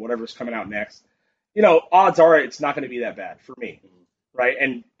variant, whatever's coming out next, odds are it's not going to be that bad for me, right?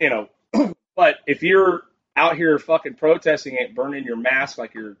 And, but if you're out here fucking protesting it, burning your mask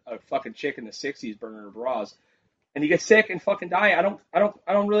like you're a fucking chick in the 60s burning her bras, and you get sick and fucking die, I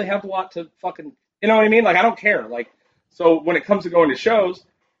don't really have a lot to fucking, you know what I mean? Like, I don't care. Like, so when it comes to going to shows,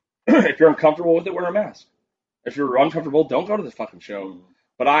 if you're uncomfortable with it, wear a mask. If you're uncomfortable, don't go to the fucking show.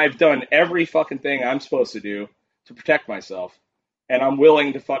 But I've done every fucking thing I'm supposed to do to protect myself, and I'm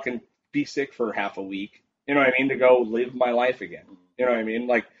willing to fucking be sick for half a week, you know what I mean, to go live my life again. You know what I mean?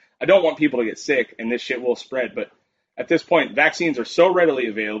 Like, I don't want people to get sick, and this shit will spread. But at this point, vaccines are so readily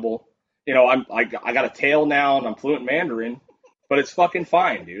available. I got a tail now, and I'm fluent in Mandarin, but it's fucking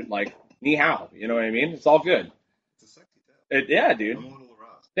fine, dude. Like, ni hao, you know what I mean? It's all good. It's a sexy tale. Yeah, dude. I'm a little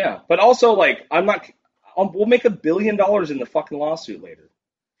aroused. Yeah, but also, like, we'll make $1 billion in the fucking lawsuit later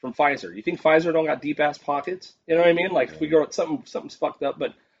from Pfizer. You think Pfizer don't got deep ass pockets? You know what I mean? Like, if we go something's fucked up. But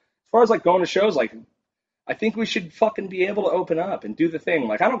as far as like going to shows, like, I think we should fucking be able to open up and do the thing.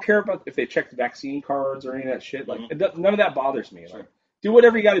 Like, I don't care about if they check the vaccine cards or any of that shit. Like, none of that bothers me. Sure. Like, do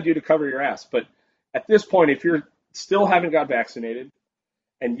whatever you got to do to cover your ass. But at this point, if you're still haven't got vaccinated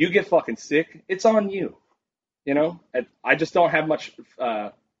and you get fucking sick, it's on you. I just don't have much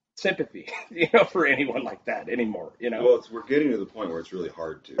sympathy, for anyone like that anymore. Well, we're getting to the point where it's really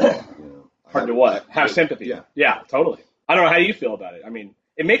hard to, Hard to what? Have sympathy. Yeah. Yeah, totally. I don't know how you feel about it. I mean,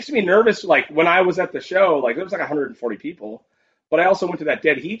 it makes me nervous. Like when I was at the show, like there was like 140 people, but I also went to that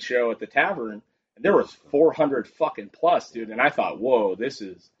Dead Heat show at the tavern, and there was 400 fucking plus, dude. And I thought, whoa, this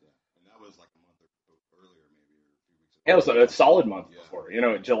is. And that was like a month earlier, maybe, or a few weeks ago. It was a solid month Yeah.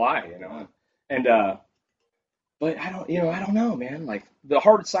 before, July, and but I don't know, man. Like the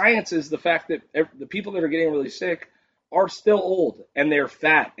hard science is the fact that the people that are getting really sick are still old and they're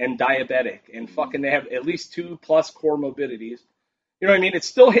fat and diabetic and fucking they have at least 2+ comorbidities. You know what I mean? It's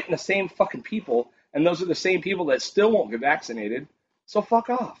still hitting the same fucking people, and those are the same people that still won't get vaccinated. So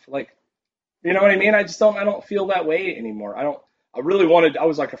fuck off. Like, you know what I mean? I don't feel that way anymore. I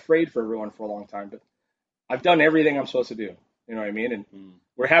was like afraid for everyone for a long time, but I've done everything I'm supposed to do. You know what I mean?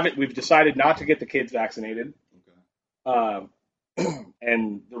 And we've decided not to get the kids vaccinated. Okay.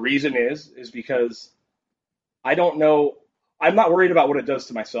 And the reason is because I don't know. I'm not worried about what it does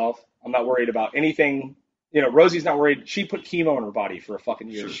to myself. I'm not worried about anything. Rosie's not worried. She put chemo in her body for a fucking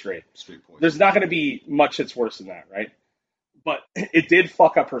year straight. Straight point. There's not going to be much that's worse than that, right? But it did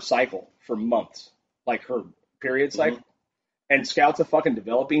fuck up her cycle for months, like her period cycle. And Scout's a fucking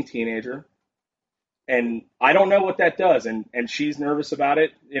developing teenager. And I don't know what that does. And she's nervous about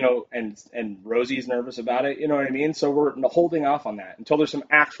it, and Rosie's nervous about it, you know what I mean? So we're holding off on that until there's some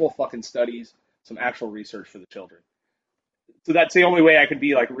actual fucking studies, some actual research for the children. So that's the only way I could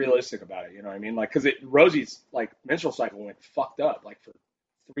be like realistic about it, you know what I mean? Like, cause Rosie's like menstrual cycle went fucked up like for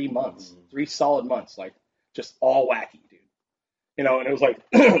 3 months, 3 solid months. Like just all wacky, dude. You know, and it was like,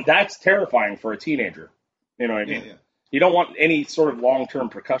 that's terrifying for a teenager. You know what I mean? Yeah. You don't want any sort of long-term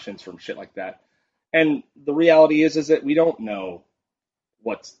repercussions from shit like that. And the reality is that we don't know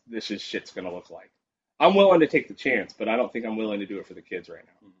what shit's going to look like. I'm willing to take the chance, but I don't think I'm willing to do it for the kids right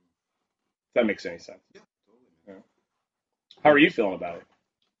now. If that makes any sense. Yeah, totally. Yeah. How are you feeling about it?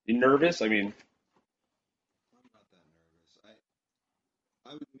 You nervous? I mean, I'm not that nervous.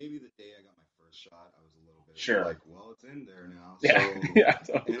 I would, maybe the day I got my first shot, I was a little bit Sure. like, well, it's in there now. So, yeah, yeah,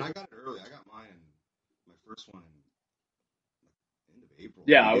 totally. And I got it early. I got mine, my first one in like, end of April.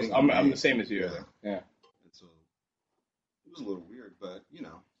 Yeah, beginning of I'm May. the same as you. Yeah. Yeah. And so it was a little weird, but you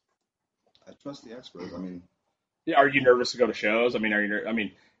know, I trust the experts. I mean, Yeah, are you nervous to go to shows? I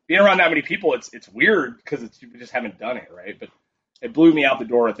mean, being around that many people, it's weird because you just haven't done it, right? But it blew me out the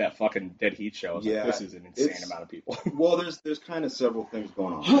door at that fucking Dead Heat show. I was Yeah, like, this is an insane amount of people. well, there's kind of several things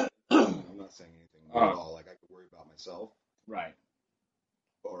going on. I'm not saying anything at all. Like I could worry about myself, Right.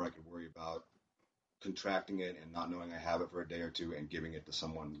 or I could worry about contracting it and not knowing I have it for a day or two and giving it to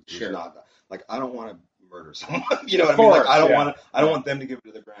someone who's Sure. not. Like I don't want to murder someone. You know what Of I mean? Like course, I don't yeah. want to. I don't want them to give it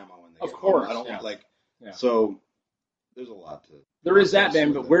to their grandma when they Of get course, home. I don't yeah. want like. Yeah. So there's a lot to. There is that, process man,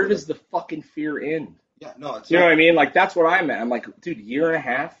 with but it, where but does the fucking fear end? Yeah, no, it's You know not- what I mean? Like, that's what I'm at. I'm like, dude, year and a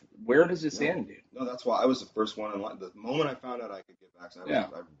half? Where does this No. end, dude? No, that's why I was the first one in line. The moment I found out I could get vaccinated, I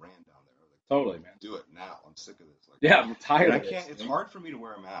ran down there. I was like, Totally, man. do it now. I'm sick of this. Like, Yeah, I'm tired and I of can't. this. It's hard for me to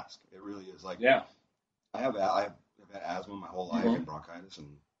wear a mask. It really is. Like, Yeah. I've had asthma my whole life Mhm. and bronchitis,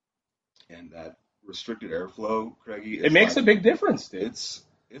 and that restricted airflow, Craigie. It makes a big difference, dude.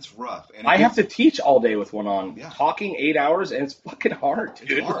 It's rough. And I have to teach all day with one on. Yeah. Talking 8 hours, and it's fucking hard,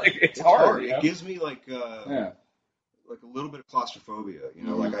 dude. It's hard. Like, it's hard. It gives me like Yeah. like a little bit of claustrophobia. You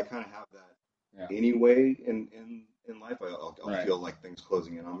know, Mhm. like I kind of have that Yeah. anyway in life. I'll Right. feel like things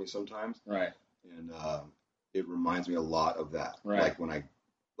closing in on me sometimes. Right. And it reminds me a lot of that. Right. Like when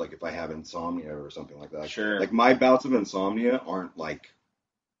if I have insomnia or something like that. Sure. Like my bouts of insomnia aren't like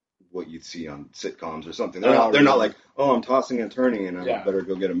what you'd see on sitcoms or something. Oh, They're not really? like, oh, I'm tossing and turning and I Yeah. better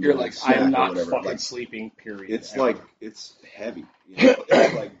go get a You're midnight like, snack I'm or not whatever. fucking Like, sleeping, period. it's ever. like it's heavy. You know?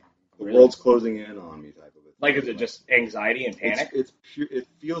 It's like the Really? world's closing in on me type of it. Like, is it just anxiety and panic? It's pure. It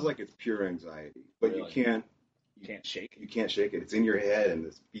feels like it's pure anxiety, but Really? you can't shake it. you can't shake it. It's in your head and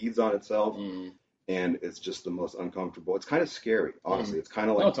it feeds on itself. Mm. And it's just the most uncomfortable. It's kind of scary, honestly. It's kind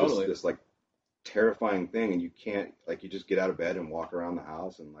of No, like totally. this like terrifying thing, and you can't you just get out of bed and walk around the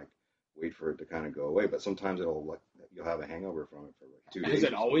house and like wait for it to kind of go away. But sometimes you'll have a hangover from it for like 2 days. Has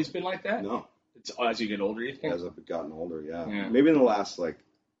it always been like that? No, It's as you get older, you think? as I've gotten older, yeah. Yeah. Maybe in the last like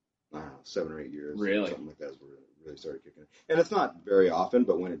I don't know, 7 or 8 years, Really? something like that is where it really started kicking in. And it's not very often,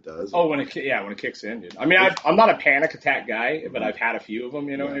 but when it does, Oh, when it kicks in, dude. I mean, I'm not a panic attack guy, but I've had a few of them.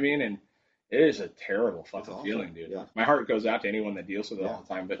 You know what I mean? And it is a terrible fucking awful. feeling, dude. Yeah. My heart goes out to anyone that deals with it Yeah. all the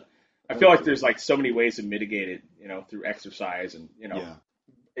time. But I feel like there's like so many ways to mitigate it, you know, through exercise and yeah.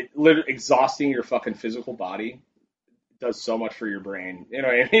 exhausting your fucking physical body does so much for your brain. You know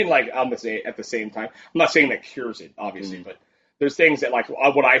what I mean? Like at the same time, I'm not saying that cures it, obviously, Mhm. but there's things that like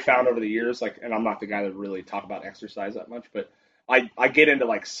what I found over the years, like, and I'm not the guy that really talk about exercise that much, but I get into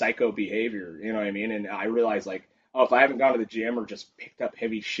like psycho behavior, you know what I mean? And I realize like, oh, if I haven't gone to the gym or just picked up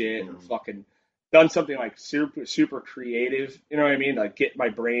heavy shit or Mhm. fucking done something like super creative, you know what I mean? Like get my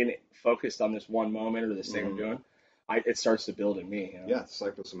brain focused on this one moment or this thing I'm Mhm. doing, it starts to build in me. You know? Yeah, it's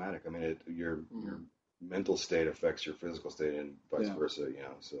psychosomatic. I mean, your mental state affects your physical state and vice Yeah. versa. You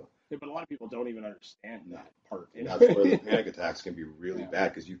know, so Yeah, but a lot of people don't even understand that part. You and know? that's where the panic attacks can be really Yeah. bad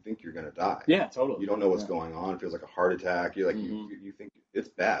because you think you're gonna die. Yeah, totally. You don't know what's Yeah. going on. It feels like a heart attack. You're like Mhm. you think it's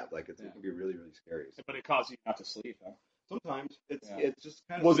bad. Like it Yeah. can be really scary. But it caused you not to sleep, huh? Sometimes it's Yeah. it's just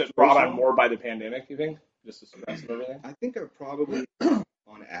kind of Was it brought on situational. more by the pandemic, you think? Just the stress of everything? I think I've probably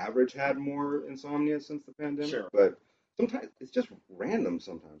on average had more insomnia since the pandemic. Sure. But sometimes it's just random.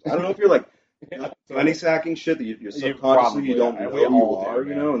 Sometimes I don't know if you're like Yeah, funny sacking shit that you're subconsciously probably you don't are. know We you all are, do,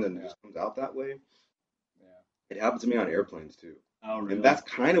 you man. know, and then Yeah. it just comes out that way. Yeah. It happens to me on airplanes too, Oh, really? and that's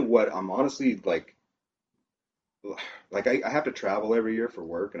kind of what I'm honestly like. Like I have to travel every year for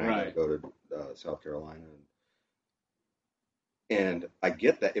work, and I got to Right. go to South Carolina, and I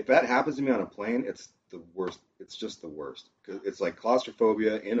get that. If that happens to me on a plane, it's the worst. It's just the worst because it's like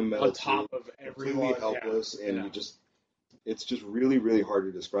claustrophobia in a metal on top suit, of everyone. completely helpless, yeah. and Yeah. it's just really hard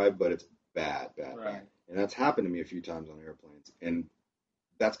to describe, but it's bad. Right. And that's happened to me a few times on airplanes. And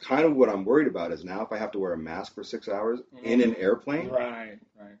that's kind of what I'm worried about is now if I have to wear a mask for 6 hours in an airplane, Right.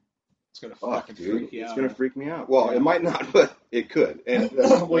 It's gonna fuck, fucking dude, freak you it's out. going to freak me out. Well, Yeah. it might not, but it could. And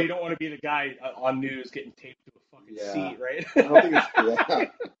Well, you don't want to be the guy on news getting taped to a fucking Yeah. seat, right? I don't think it's, yeah.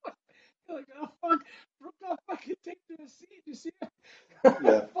 You're like, oh fuck,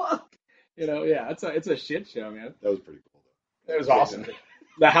 Yeah. Fuck. Yeah, it's a shit show, man. That was pretty cool, though. It was awesome.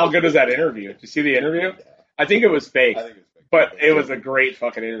 Now, how good was that interview? Did you see the interview? Yeah. I think it was fake, I think it was fake. but it was a great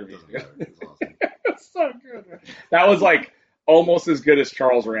fucking It interview. doesn't matter. It was awesome. It's so good. Man. That was like almost as good as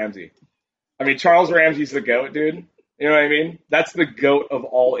Charles Ramsey. I mean, Charles Ramsey's the GOAT, dude. You know what I mean? That's the GOAT of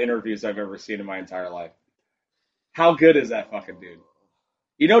all interviews I've ever seen in my entire life. How good is that fucking dude?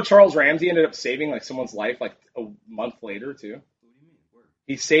 You know, Charles Ramsey ended up saving like someone's life like a month later too. What do you mean? Where?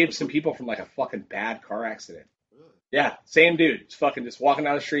 He saved some people from like a fucking bad car accident. Really? Yeah, same dude. He's fucking just walking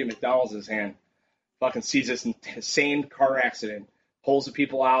down the street, McDonald's in his hand. Fucking sees this insane car accident, pulls the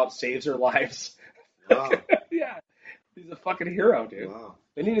people out, saves their lives. Wow. Yeah, he's a fucking hero, dude. Wow.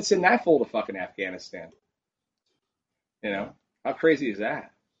 They need to send that fool to fucking Afghanistan. You know, how crazy is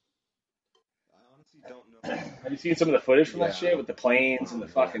that? I honestly don't know. Have you seen some of the footage from that Yeah. shit with the planes and the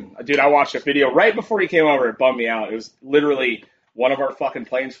fucking... Dude, I watched a video right before he came over. It bummed me out. It was literally one of our fucking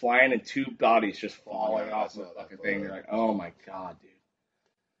planes flying and two bodies just falling Yeah, off I the saw that fucking photo. thing. You're like, oh my God, dude.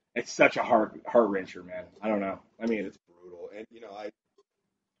 It's such a heart wrencher, man. I don't know. I mean, It's brutal, and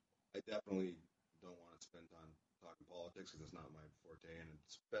I definitely don't want to spend time talking politics because it's not my forte, and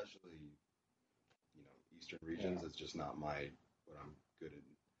especially Eastern regions. Yeah. It's just not what I'm good at.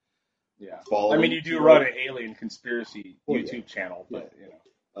 yeah. Following. I mean, you do run an alien conspiracy Well, yeah. YouTube channel, but,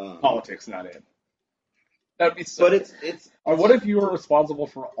 politics not it. That'd be so... But it's Or what if you were responsible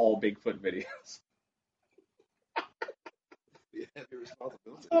for all Bigfoot videos? you have your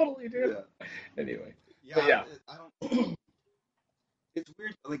responsibility. Totally, dude. Yeah. Anyway. Yeah, But yeah. I don't. It's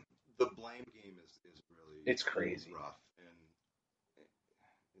weird. Like the blame game is really It's crazy. rough, and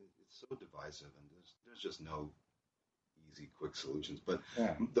it's so divisive, and there's just no easy, quick solutions. But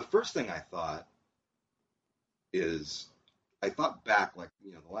Yeah. the first thing I thought is I thought back, like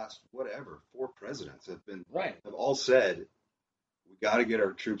the last 4 presidents have all said we got to get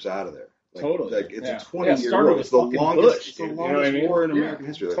our troops out of there. Like, Totally. like it's Yeah. a 20-year started war. with It's the fucking longest, Bush, it's the dude. You know what longest I mean? war in Yeah, American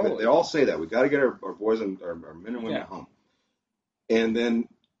history. Like, totally. they all say that we got to get our boys and our men and women Yeah. home. And then,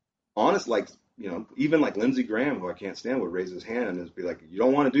 honest, even like Lindsey Graham, who I can't stand, would raise his hand and just be like, "You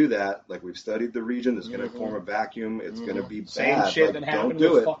don't want to do that. Like we've studied the region. It's going to form a vacuum. It's going to be Same bad. shit like, that don't happened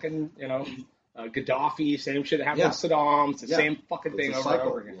do with it." fucking, Gaddafi. Same shit that happened Yeah. with Saddam. It's the Yeah. same fucking It's thing a over cycle, and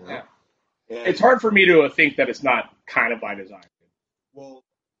over again. you know? Yeah. And- It's hard for me to think that it's not kind of by design. Well,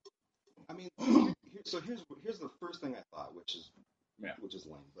 I mean, here's the first thing I thought, which is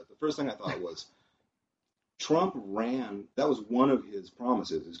lame. But the first thing I thought was Trump ran. That was one of his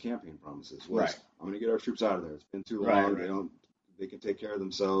promises, his campaign promises. Was Right. I'm going to get our troops out of there. It's been too Right, long. right. They can take care of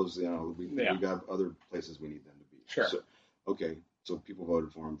themselves. We got other places we need them to be. Sure. So people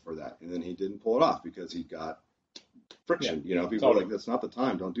voted for him for that, and then he didn't pull it off because he got friction. People were Totally. like, "That's not the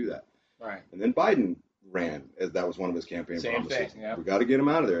time. Don't do that." Right. And then Biden ran, as that was one of his campaign Same promises. thing, yeah. We got to get him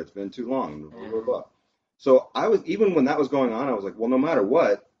out of there. It's been too long. Blah, blah, blah. So even when that was going on, I was like, well, no matter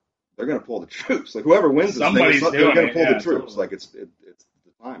what, they're going to pull the troops. Like whoever wins this Somebody's thing, they're doing going it, to pull yeah, the troops. totally. Like it's the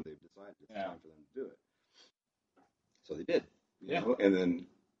time they've decided. It's time for them to do it. So they did. You know? And then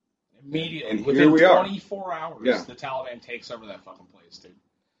Immediately, and within here we are. 24 hours, Yeah. the Taliban takes over that fucking place, dude.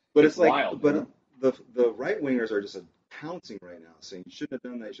 But It's it's like, wild, but man. the right wingers are just pouncing right now, saying you shouldn't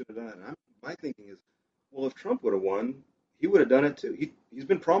have done that, you shouldn't have done that. And my thinking is, well, if Trump would have won, he would have done it too. He's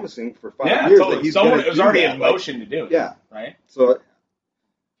been promising for 5 Yeah, years totally. that he's Someone going to it was do already that. in Like, motion to do it. yeah. Right. So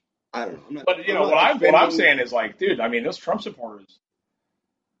I don't know. I'm not, But I'm not what I'm defending- saying is like, dude, I mean, those Trump supporters,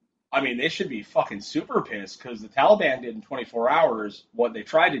 I mean, they should be fucking super pissed because the Taliban did in 24 hours what they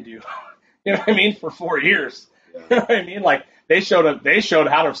tried to do. You know what I mean? For 4 years. Yeah. You know what I mean? Like they showed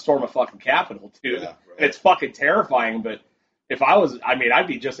how to storm a fucking Capitol, dude. Yeah, right. It's fucking terrifying. But if I was, I mean, I'd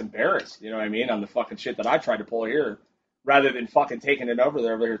be just embarrassed. You know what I mean? On the fucking shit that I tried to pull here, rather than fucking taking it over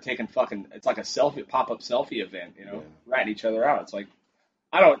there, taking fucking. It's like a pop-up selfie event. Ratting each other out. It's like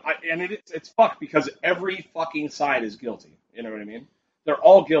it's fucked because every fucking side is guilty. You know what I mean? They're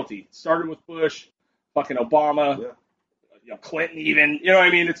all guilty. It started with Bush, fucking Obama. Yeah. Clinton even, you know what I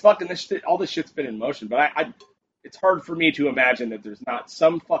mean? It's fucking this shit, all this shit's been in motion, but it's hard for me to imagine that there's not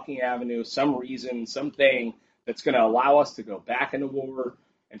some fucking avenue, some reason, something that's going to allow us to go back into war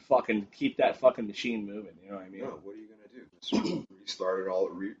and fucking keep that fucking machine moving, you know what I mean? No, what are you going to do? Just restart it all,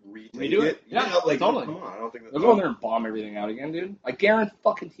 retake Redo it? Yeah, like, totally. Come on, I don't think that's They'll go in there and bomb everything out again, dude. I guarantee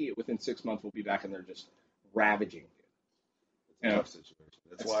fucking it, within 6 months we'll be back in there just ravaging. It's a Yeah. tough situation.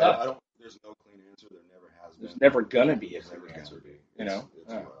 That's It's why tough. there's no clean answer. There never has been. There's never gonna be a There's clear never answer, gonna be. you know?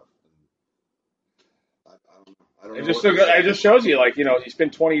 It's Yeah. rough. I don't know. It what just to say. it just shows you, like, you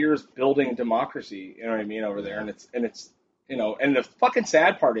spend 20 years building democracy, you know what I mean, over there, and it's and the fucking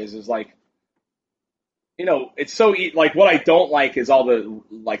sad part is like it's so like what I don't like is all the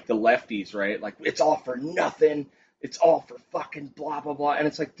like the lefties, right? Like it's all for nothing. It's all for fucking blah blah blah. And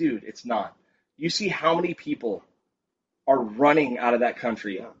it's like, dude, it's not. You see how many people are running out of that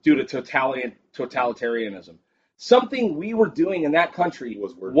country Yeah. due to totalitarianism. Something we were doing in that country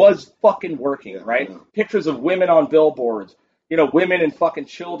Was working. was fucking working, Yeah, right? I know. Pictures of women on billboards. Women and fucking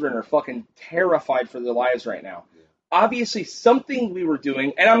children are fucking terrified for their lives right now. Yeah. Obviously, something we were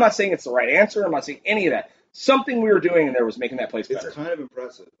doing, and I'm not saying it's the right answer. I'm not saying any of that. Something we were doing in there was making that place It's better. kind of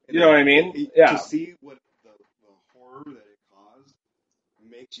impressive. And You know what I mean? Yeah. To see what the horror that it caused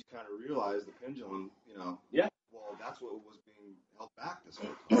makes you kind of realize the pendulum, Yeah. well, that's what was being held back this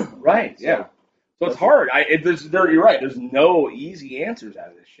whole time. Right. So, Yeah. So it's hard. You're right. There's no easy answers out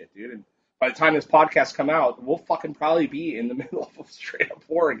of this shit, dude. And by the time this podcast come out, we'll fucking probably be in the middle of a straight up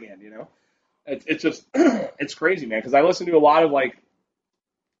war again. It's just it's crazy, man. Because I listen to a lot of a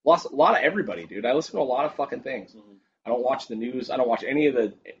lot of everybody, dude. I listen to a lot of fucking things. I don't watch the news. I don't watch any of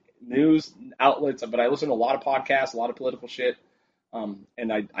the news outlets, but I listen to a lot of podcasts, a lot of political shit. And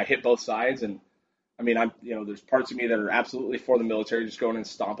I hit both sides. And I mean, there's parts of me that are absolutely for the military, just going and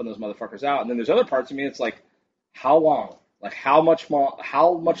stomping those motherfuckers out. And then there's other parts of me that's like, how long? Like, how much longer?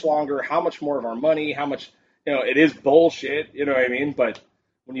 How much more of our money? How much? It is bullshit. You know what I mean? But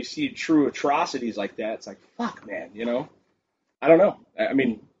when you see true atrocities like that, it's like, fuck, man. I don't know. I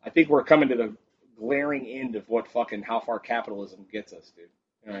mean, I think we're coming to the glaring end of how far capitalism gets us, dude.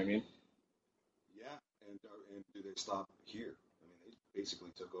 You know what I mean? Yeah, and do they stop here? I mean, they basically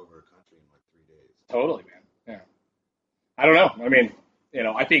took over a country in like 3 days. Totally, man. Yeah. I don't know. I mean,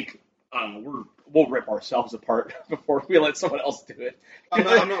 I think we'll rip ourselves apart before we let someone else do it. I'm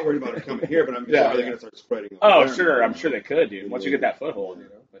not worried about it coming here, but I'm Yeah, are they yeah. going to start spreading? Oh, over sure. there? I'm sure they could, dude. Once you get that foothold,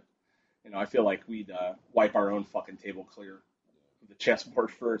 But I feel like we'd wipe our own fucking table clear of the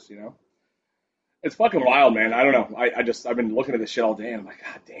chessboard first, It's fucking wild, man. I don't know. I've been looking at this shit all day, and I'm like,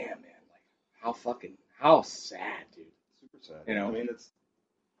 God damn, man. Like, how sad, dude. Super sad. I mean,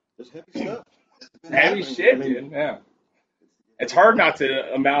 there's heavy stuff. It's Heavy happening. shit, I mean, dude. Yeah. It's hard not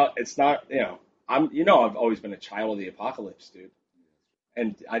to amount. It's not, I've always been a child of the apocalypse, dude.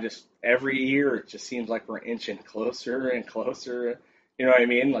 And every year it just seems like we're inching closer and closer. You know what I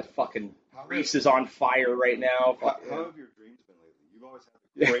mean? Like fucking Greece is on fire right now. How have your dreams been lately? You've always had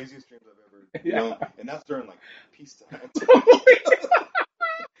the craziest dreams I've ever, and that's during like peacetime.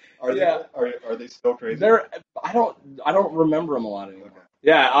 Are they still crazy? I don't remember them a lot anymore. Okay.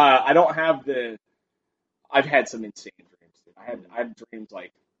 Yeah, I don't have I've had some insane dreams. Dude. I had dreams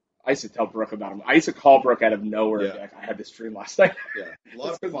like I used to tell Brooke about them. I used to call Brooke out of nowhere. Yeah. Like, I had this dream last night. Yeah, a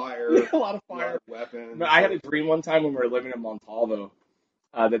lot of fire. A lot of fire. A lot of weapons. But I had a dream one time when we were living in Montalvo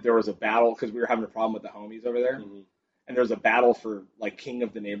that there was a battle because we were having a problem with the homies over there, and there was a battle for like king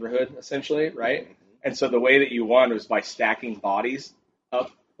of the neighborhood essentially, right? And so the way that you won was by stacking bodies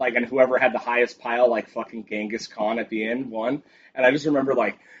up, like, and whoever had the highest pile, like fucking Genghis Khan at the end, won. And I just remember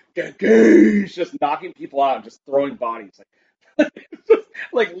like just knocking people out and just throwing bodies,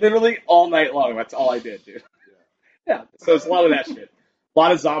 like literally all night long. That's all I did, dude. Yeah. So it's a lot of that shit. A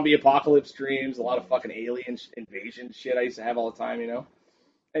lot of zombie apocalypse dreams, a lot of fucking alien invasion shit I used to have all the time,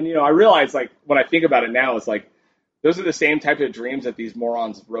 And, I realize, like, when I think about it now, it's like, those are the same type of dreams that these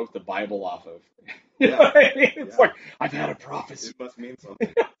morons wrote the Bible off of. You know what I mean? It's like, I've had a prophecy. It must mean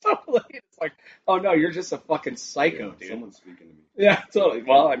something. Totally. It's like, oh no, you're just a fucking psycho, dude. Someone's speaking to me. Yeah, totally.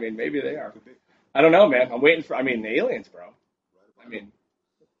 Well, I mean, maybe they are. I don't know, man. I'm waiting for, aliens, bro. I mean,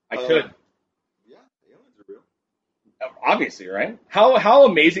 I could. Yeah, aliens are real. Obviously, right? How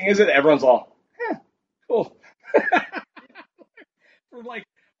amazing is it? Everyone's all, cool. For like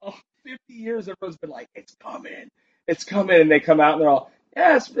 50 years, everyone's been like, it's coming, and they come out and they're all,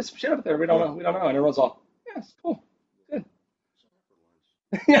 yeah, it's some shit up there. We don't know, and everyone's all, yeah, it's cool, good.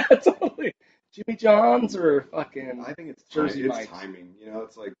 Yeah, totally. Jimmy John's or fucking. I think it's Jersey it's Mike's. timing.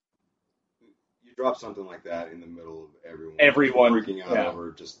 It's like you drop something like that in the middle of Everyone freaking out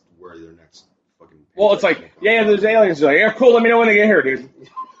over just where their next fucking. Well, it's like, yeah, there's aliens. They're like, yeah, cool. Let me know when they get here, dude.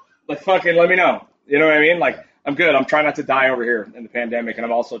 Like, fucking, let me know. You know what I mean? Like, I'm good. I'm trying not to die over here in the pandemic, and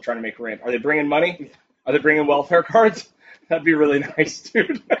I'm also trying to make rent. Are they bringing money? Are they bringing welfare cards? That'd be really nice,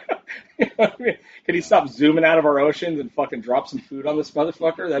 dude. You know what I mean? Can he stop zooming out of our oceans and fucking drop some food on this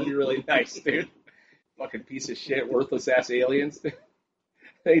motherfucker? That'd be really nice, dude. Fucking piece of shit, worthless ass aliens, dude.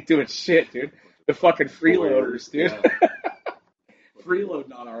 They ain't doing shit, dude. The fucking freeloaders, dude. Yeah.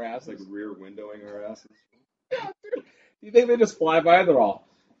 Freeloading on our asses. Like rear windowing our asses. Yeah, dude. Do you think they just fly by? They're all,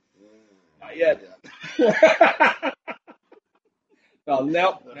 not yet. Yeah. Oh,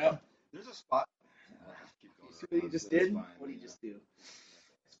 no. There's a spot. See what he just did? What did he just do?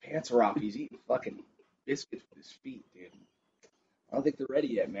 His pants are off. He's eating fucking biscuits with his feet, dude. I don't think they're ready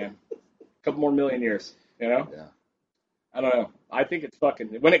yet, man. A couple more million years, you know? Yeah. I don't know. I think it's fucking,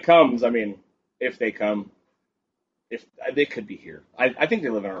 when it comes, I mean, if they come, if they could be here. I think they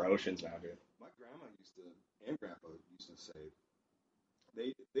live in our oceans now, dude. My grandma and grandpa used to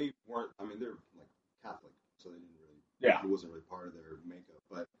say they weren't. I mean, they're like Catholic, so they didn't really. Yeah. It wasn't really part of their makeup,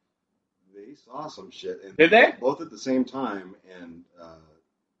 but they saw some shit. And Did they? Both at the same time, and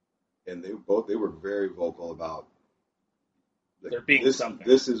they were very vocal about. Like, There being something.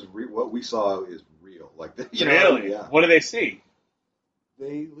 This is what we saw is real. Like really? Yeah. What do they see?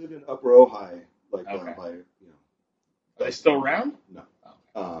 They lived in Upper Ojai, like Okay. by Are they still around? No.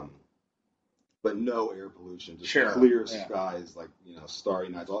 Oh. But no air pollution, just Sure, clear yeah. skies, like starry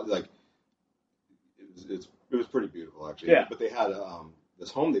nights. All like it was pretty beautiful actually. Yeah. But they had this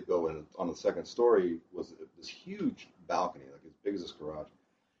home they built on the second story was this huge balcony, like as big as this garage,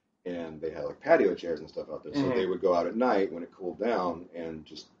 and they had like patio chairs and stuff out there. So they would go out at night when it cooled down and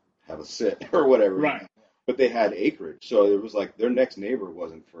just have a sit or whatever. Right. But they had acreage, so it was like their next neighbor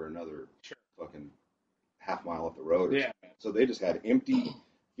wasn't for another fucking half mile up the road. Yeah. So they just had empty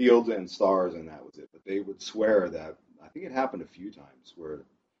fields and stars, and that was it. But they would swear that I think it happened a few times where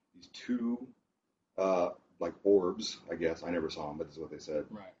these two like orbs, I guess I never saw them, but this is what they said,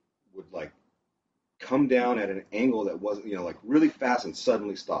 Right. would like come down at an angle that wasn't like really fast and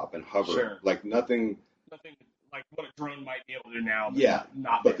suddenly stop and hover, Sure. like nothing. Nothing like what a drone might be able to do now. But Yeah,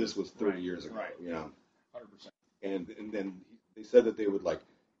 not but then. this was 30 Right, years ago, right. 100%. And then they said that they would like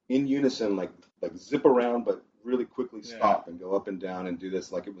in unison like zip around but really quickly stop and go up and down and do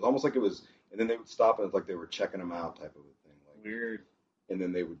this, like it was almost like it was, and then they would stop and it's like they were checking them out type of a thing, like Weird. and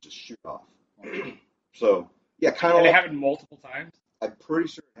then they would just shoot off. So yeah, kind of And it like, happened multiple times. I'm pretty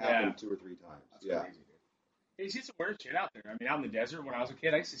sure it happened 2 or 3 times. That's Yeah. crazy, dude. You see some weird shit out there. I mean, out in the desert when I was a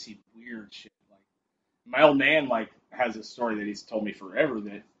kid, I used to see weird shit. Like my old man, like has a story that he's told me forever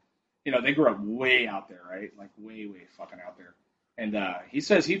that they grew up way out there, right? Like way fucking out there. And he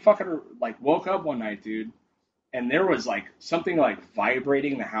says he fucking like woke up one night, dude, and there was like something like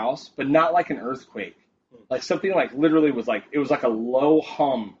vibrating the house, but not like an earthquake. Like something like literally was like it was like a low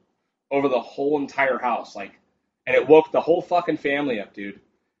hum over the whole entire house, like, and it woke the whole fucking family up, dude.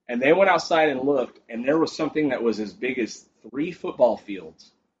 And they went outside and looked, and there was something that was as big as 3 football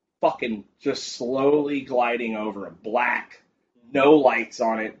fields, fucking just slowly gliding over a black, no lights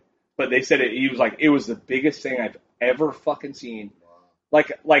on it. But they said he was like, it was the biggest thing I've ever fucking seen.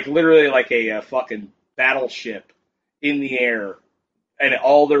 Like literally like a fucking battleship in the air, and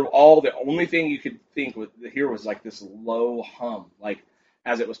the only thing you could think here was like this low hum, like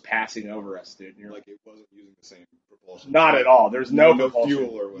as it was passing over us, dude. And you're like, Like it wasn't using the same propulsion. not at all. There's no propulsion,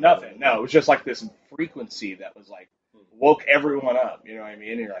 fuel or whatever. nothing. No, it was just like this frequency that was like woke everyone up. You know what I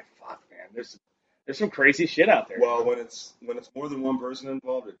mean? And you're like, fuck, man. There's some crazy shit out there. Well, when it's more than one person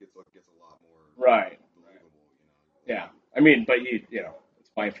involved, it gets a lot more Right. believable. Yeah. I mean, but it's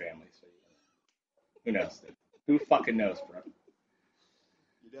my family, so who knows? Dude? Who fucking knows, bro?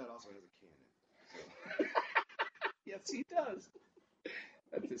 Your dad also has a cannon. Yes, he does.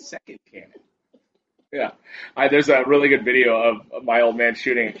 That's his second cannon. Yeah. There's a really good video of my old man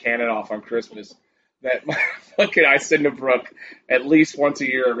shooting a cannon off on Christmas that I send to Brooke at least once a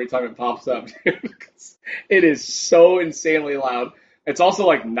year every time it pops up. Dude, 'cause it is so insanely loud. It's also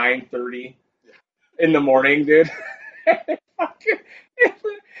like 9:30 in the morning, dude.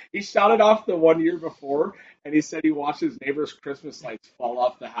 He shot it off the one year before, and he said he watched his neighbor's Christmas lights fall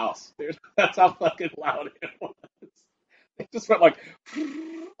off the house, dude. That's how fucking loud it was. It just went like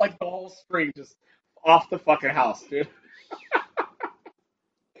the whole string just off the fucking house, dude.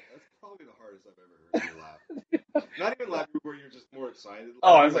 That's probably the hardest I've ever heard you laugh. Not even laugh where you're just more excited.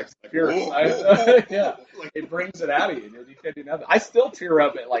 Oh, I was like pure whoa. excited. Yeah, Like, it brings it out of you, dude. You can't do nothing. I still tear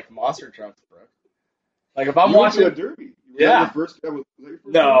up at like monster trucks, bro. Like if I'm you went watching to a derby. Yeah. Was that your first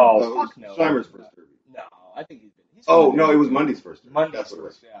No, derby? fuck It no. was Schleimer's first derby. No, I think he's been. Oh, no, it was Monday's first derby. Monday's That's what it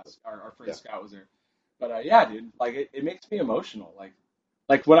first. was. Yeah, our friend Yeah. Scott was there. But yeah, dude, like it makes me emotional.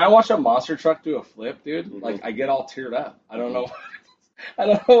 Like when I watch a monster truck do a flip, dude, Mhm. like I get all teared up. I don't know. I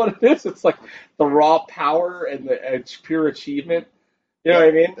don't know what it is. It's like the raw power and it's pure achievement. You know what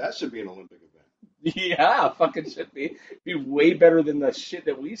I mean? That should be an Olympic event. Yeah, fucking should be. Be way better than the shit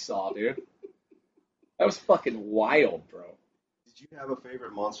that we saw, dude. That was fucking wild, bro. Did you have a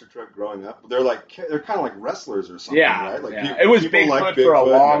favorite monster truck growing up? They're kind of like wrestlers or something, Yeah, right? Like yeah. It was people Bigfoot like for a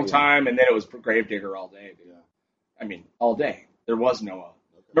Bigfoot, long and- time, and then it was Gravedigger all day, dude. Yeah. I mean, all day. There was no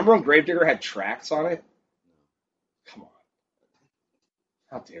Okay. Remember when Gravedigger had tracks on it? Come on.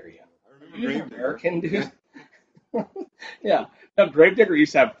 How dare you? I remember Are you an Gravedigger. American, dude? Yeah. No, Gravedigger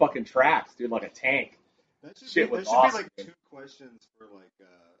used to have fucking tracks, dude, like a tank. That should shit be, was that should awesome. be like 2 questions for like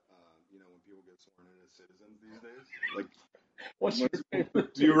when people get sworn in as citizens these days. Like, What's your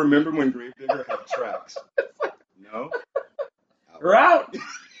favorite? do you remember when Gravedigger had tracks? No. You're out.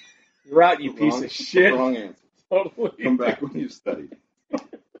 You're out, you piece Wrong- of shit. Wrong answer. Totally. Come back when you've studied.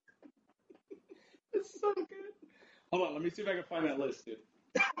 It's so good. Hold on, let me see if I can find that list, dude.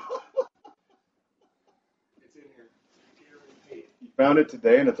 It's in here. You found it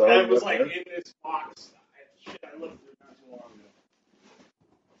today, and it's already It was up like there? in this box. Shit, I looked through it not too long ago.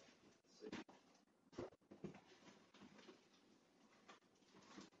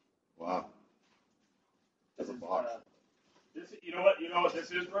 Wow. That's a box. You know what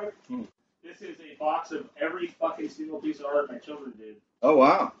this is, bro? This is a box of every fucking single piece of art my children did. Oh,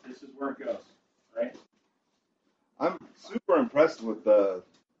 wow. This is where it goes, right? I'm super impressed with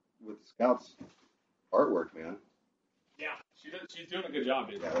Scout's artwork, man. Yeah, she's doing a good job,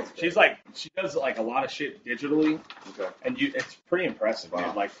 dude. Yeah, that's great. She does like a lot of shit digitally, Okay. and it's pretty impressive, Wow.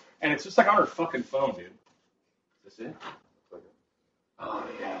 dude. Like, and it's just like on her fucking phone, dude. Is this it? Oh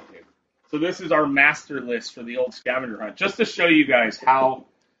yeah, dude. So this is our master list for the old scavenger hunt, just to show you guys how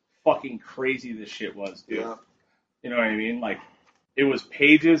fucking crazy this shit was, dude. Yeah. You know what I mean? Like, it was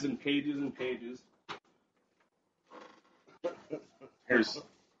pages and pages and pages.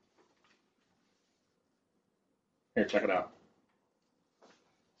 Here, check it out.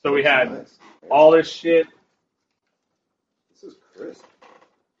 So we had Nice. all this shit. This is crisp.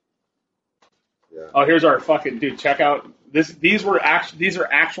 Yeah. Oh, here's our fucking dude. Check out this. These are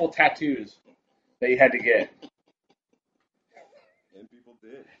actual tattoos that you had to get, And people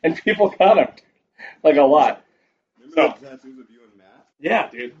did. and people got them, like a lot. Remember the tattoos of you and Matt? Yeah,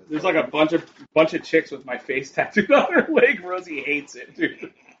 dude. There's like a bunch of chicks with my face tattooed on her leg. Rosie hates it,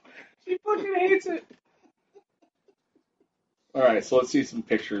 dude. She fucking hates it. All right, so let's see some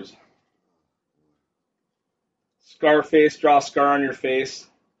pictures. Scarface, draw a scar on your face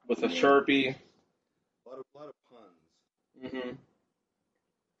with a Sharpie. A lot of puns. Mm-hmm.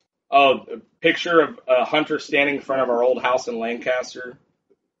 Oh, a picture of a hunter standing in front of our old house in Lancaster.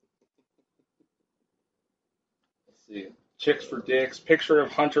 Let's see. Chicks for dicks. Picture of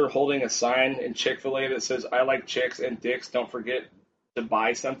hunter holding a sign in Chick-fil-A that says, "I like chicks and dicks. Don't forget to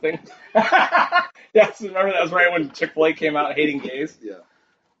buy something." Yes, remember that was right when Chick-fil-A came out hating gays? Yeah.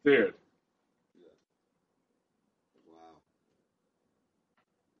 Dude. Wow.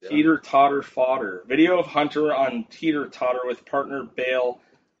 Yeah. Teeter-totter fodder. Video of hunter on teeter-totter with partner bail.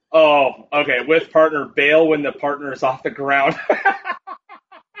 Oh, okay, with partner bail when the partner is off the ground. They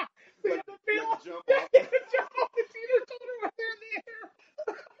had to bail. Like jump They off. had to jump off the teeter-totter when they're in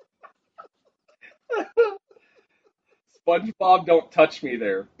the air. SpongeBob, don't touch me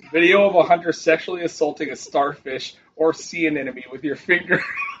there. Video of a hunter sexually assaulting a starfish or sea anemone with your finger.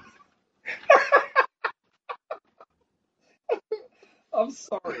 I'm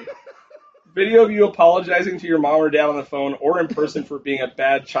sorry. Video of you apologizing to your mom or dad on the phone or in person for being a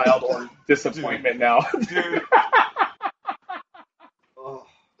bad child or disappointment now. Dude. Oh,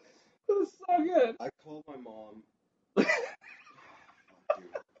 This is so good. I called my mom. Dude.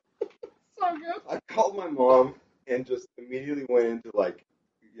 So good. I called my mom and just immediately went into like,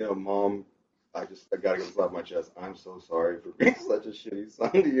 Mom, I gotta get this off my chest. I'm so sorry for being such a shitty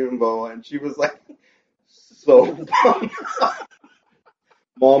son to you and Boa. And she was like, so bummed.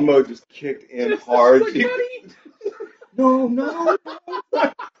 Mom mode just kicked in It's hard. so funny. No.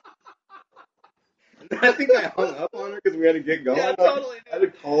 And I think I hung up on her because we had to get going. Yeah, totally. I had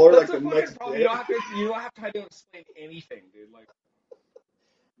to call her That's like the the fucking next problem. day. You don't have time to explain anything, dude. Like,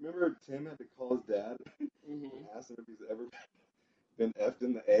 Remember Tim had to call his dad mm-hmm. and ask him if he's ever been effed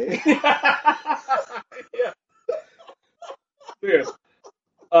in the A? Yeah. Dude.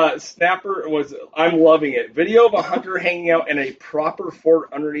 Snapper was, I'm loving it. Video of a hunter hanging out in a proper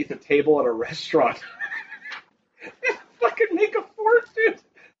fort underneath a table at a restaurant. Fucking make a fort, dude.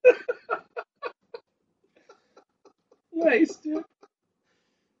 Nice, dude.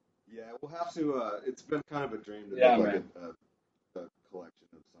 Yeah, we'll have to. It's been kind of a dream to Yeah, make like man. a collection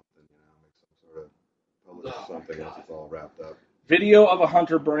of something, make some sort of publish Oh, my something God. once it's all wrapped up. Video of a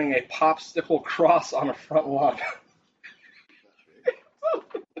hunter burning a popsicle cross on a front lawn.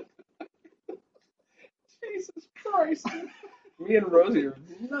 Jesus Christ, dude. Me and Rosie are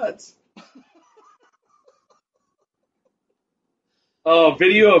nuts. Oh,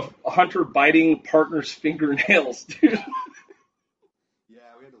 video of a hunter biting partner's fingernails, dude. Yeah,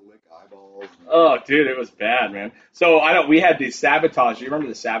 we had to lick eyeballs. Oh, dude, it was bad, man. So we had the sabotage. You remember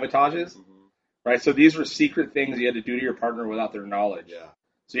the sabotages? Mhm. Right? So these were secret things you had to do to your partner without their knowledge. Yeah,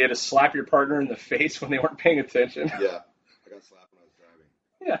 So you had to slap your partner in the face when they weren't paying attention. yeah. I got slapped when I was driving.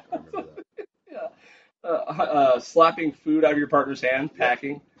 Yeah. I remember that. Yeah. Slapping food out of your partner's hand,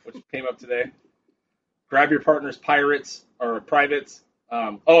 packing, which came up today. Grab your partner's privates. Oh,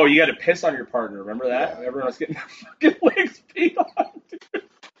 you got to piss on your partner. Remember that? Yeah. Everyone was getting their fucking legs peed on. Dude.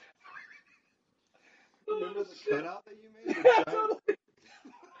 Remember the cutout that you made? The Yeah, giant totally.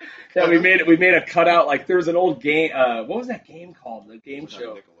 Yeah, we made a cutout. Like there was an old game. What was that game called? The game It was like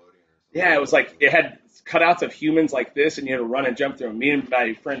show. Nickelodeon or something. Yeah, it was like it had cutouts of humans like this, and you had to run and jump through them. Me and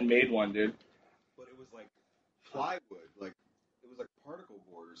my friend made one, dude. But it was like plywood, like it was like particle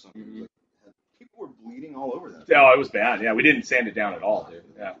board or something. It was like, people were bleeding all over that. Oh, it was bad. Yeah, we didn't sand it down at all, dude.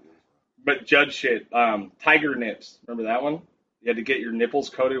 Yeah, but judge shit. Tiger nips. Remember that one? You had to get your nipples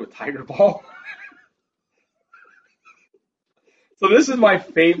coated with Tiger Ball. So this is my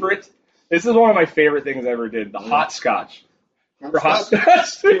favorite. This is one of my favorite things I ever did. The hot scotch. Remember hot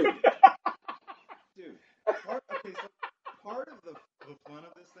scotch? Dude, part of the fun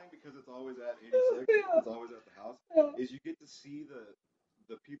of this thing, because it's always at 86, it's always at the house, is you get to see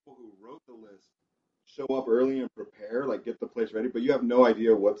the people who wrote the list show up early and prepare, like get the place ready, but you have no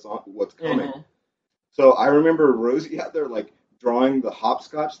idea what's coming. Mhm. So I remember Rosie out there like drawing the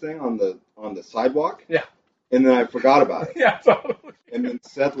hopscotch thing on the sidewalk. Yeah. And then I forgot about it. Yeah, totally. And then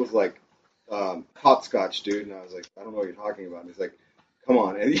Seth was like, hopscotch, dude. And I was like, I don't know what you're talking about. And he's like, come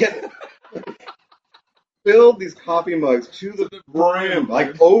on. And he had filled these coffee mugs to the brim,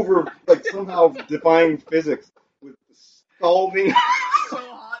 like over, like somehow defying physics with scalding, So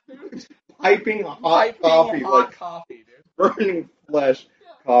hot, dude. piping hot coffee, hot like coffee, dude. burning flesh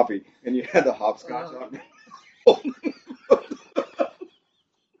coffee. And you had the hopscotch on.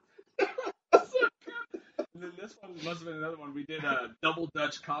 And then this one must have been another one. We did a double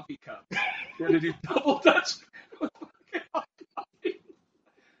Dutch coffee cup. We had to do double Dutch with fucking hot coffee.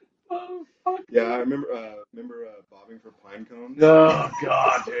 Oh, fuck. Yeah, I remember bobbing for pine cones. Oh,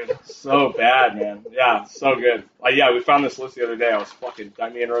 God, dude. So bad, man. Yeah, so good. Yeah, we found this list the other day. I was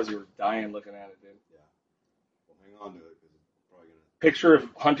me and Rosie were dying looking at it, dude. Yeah. Well, hang on to it because it's probably going to. Picture of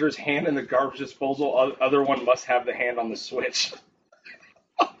Hunter's hand in the garbage disposal. Other one must have the hand on the switch.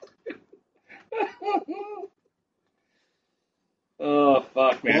 Oh,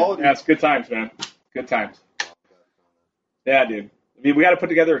 fuck, man. Quality. That's good times, man. Good times. Yeah, dude. I mean, we got to put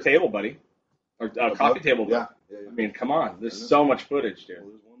together a table, buddy. Or a coffee table. Yeah. I mean, come on. There's so much footage, dude. Well,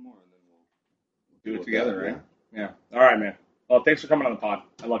 there's one more, and then Do it with together, that, right? Yeah. All right, man. Well, thanks for coming on the pod.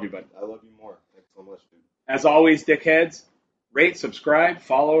 I love you, bud. I love you more. Thanks so much, dude. As always, dickheads, rate, subscribe,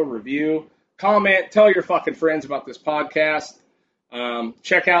 follow, review, comment, tell your fucking friends about this podcast.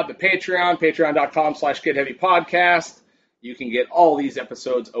 Check out the Patreon, patreon.com/GetHeavyPodcast. You can get all these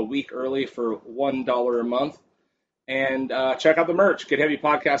episodes a week early for $1 a month. And check out the merch, Get Heavy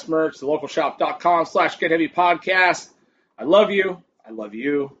Podcast merch, thelocalshop.com/GetHeavyPodcast. I love you. I love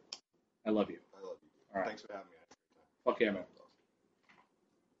you. I love you. I love you. All right. Thanks for having me. Fuck yeah,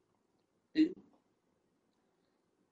 man.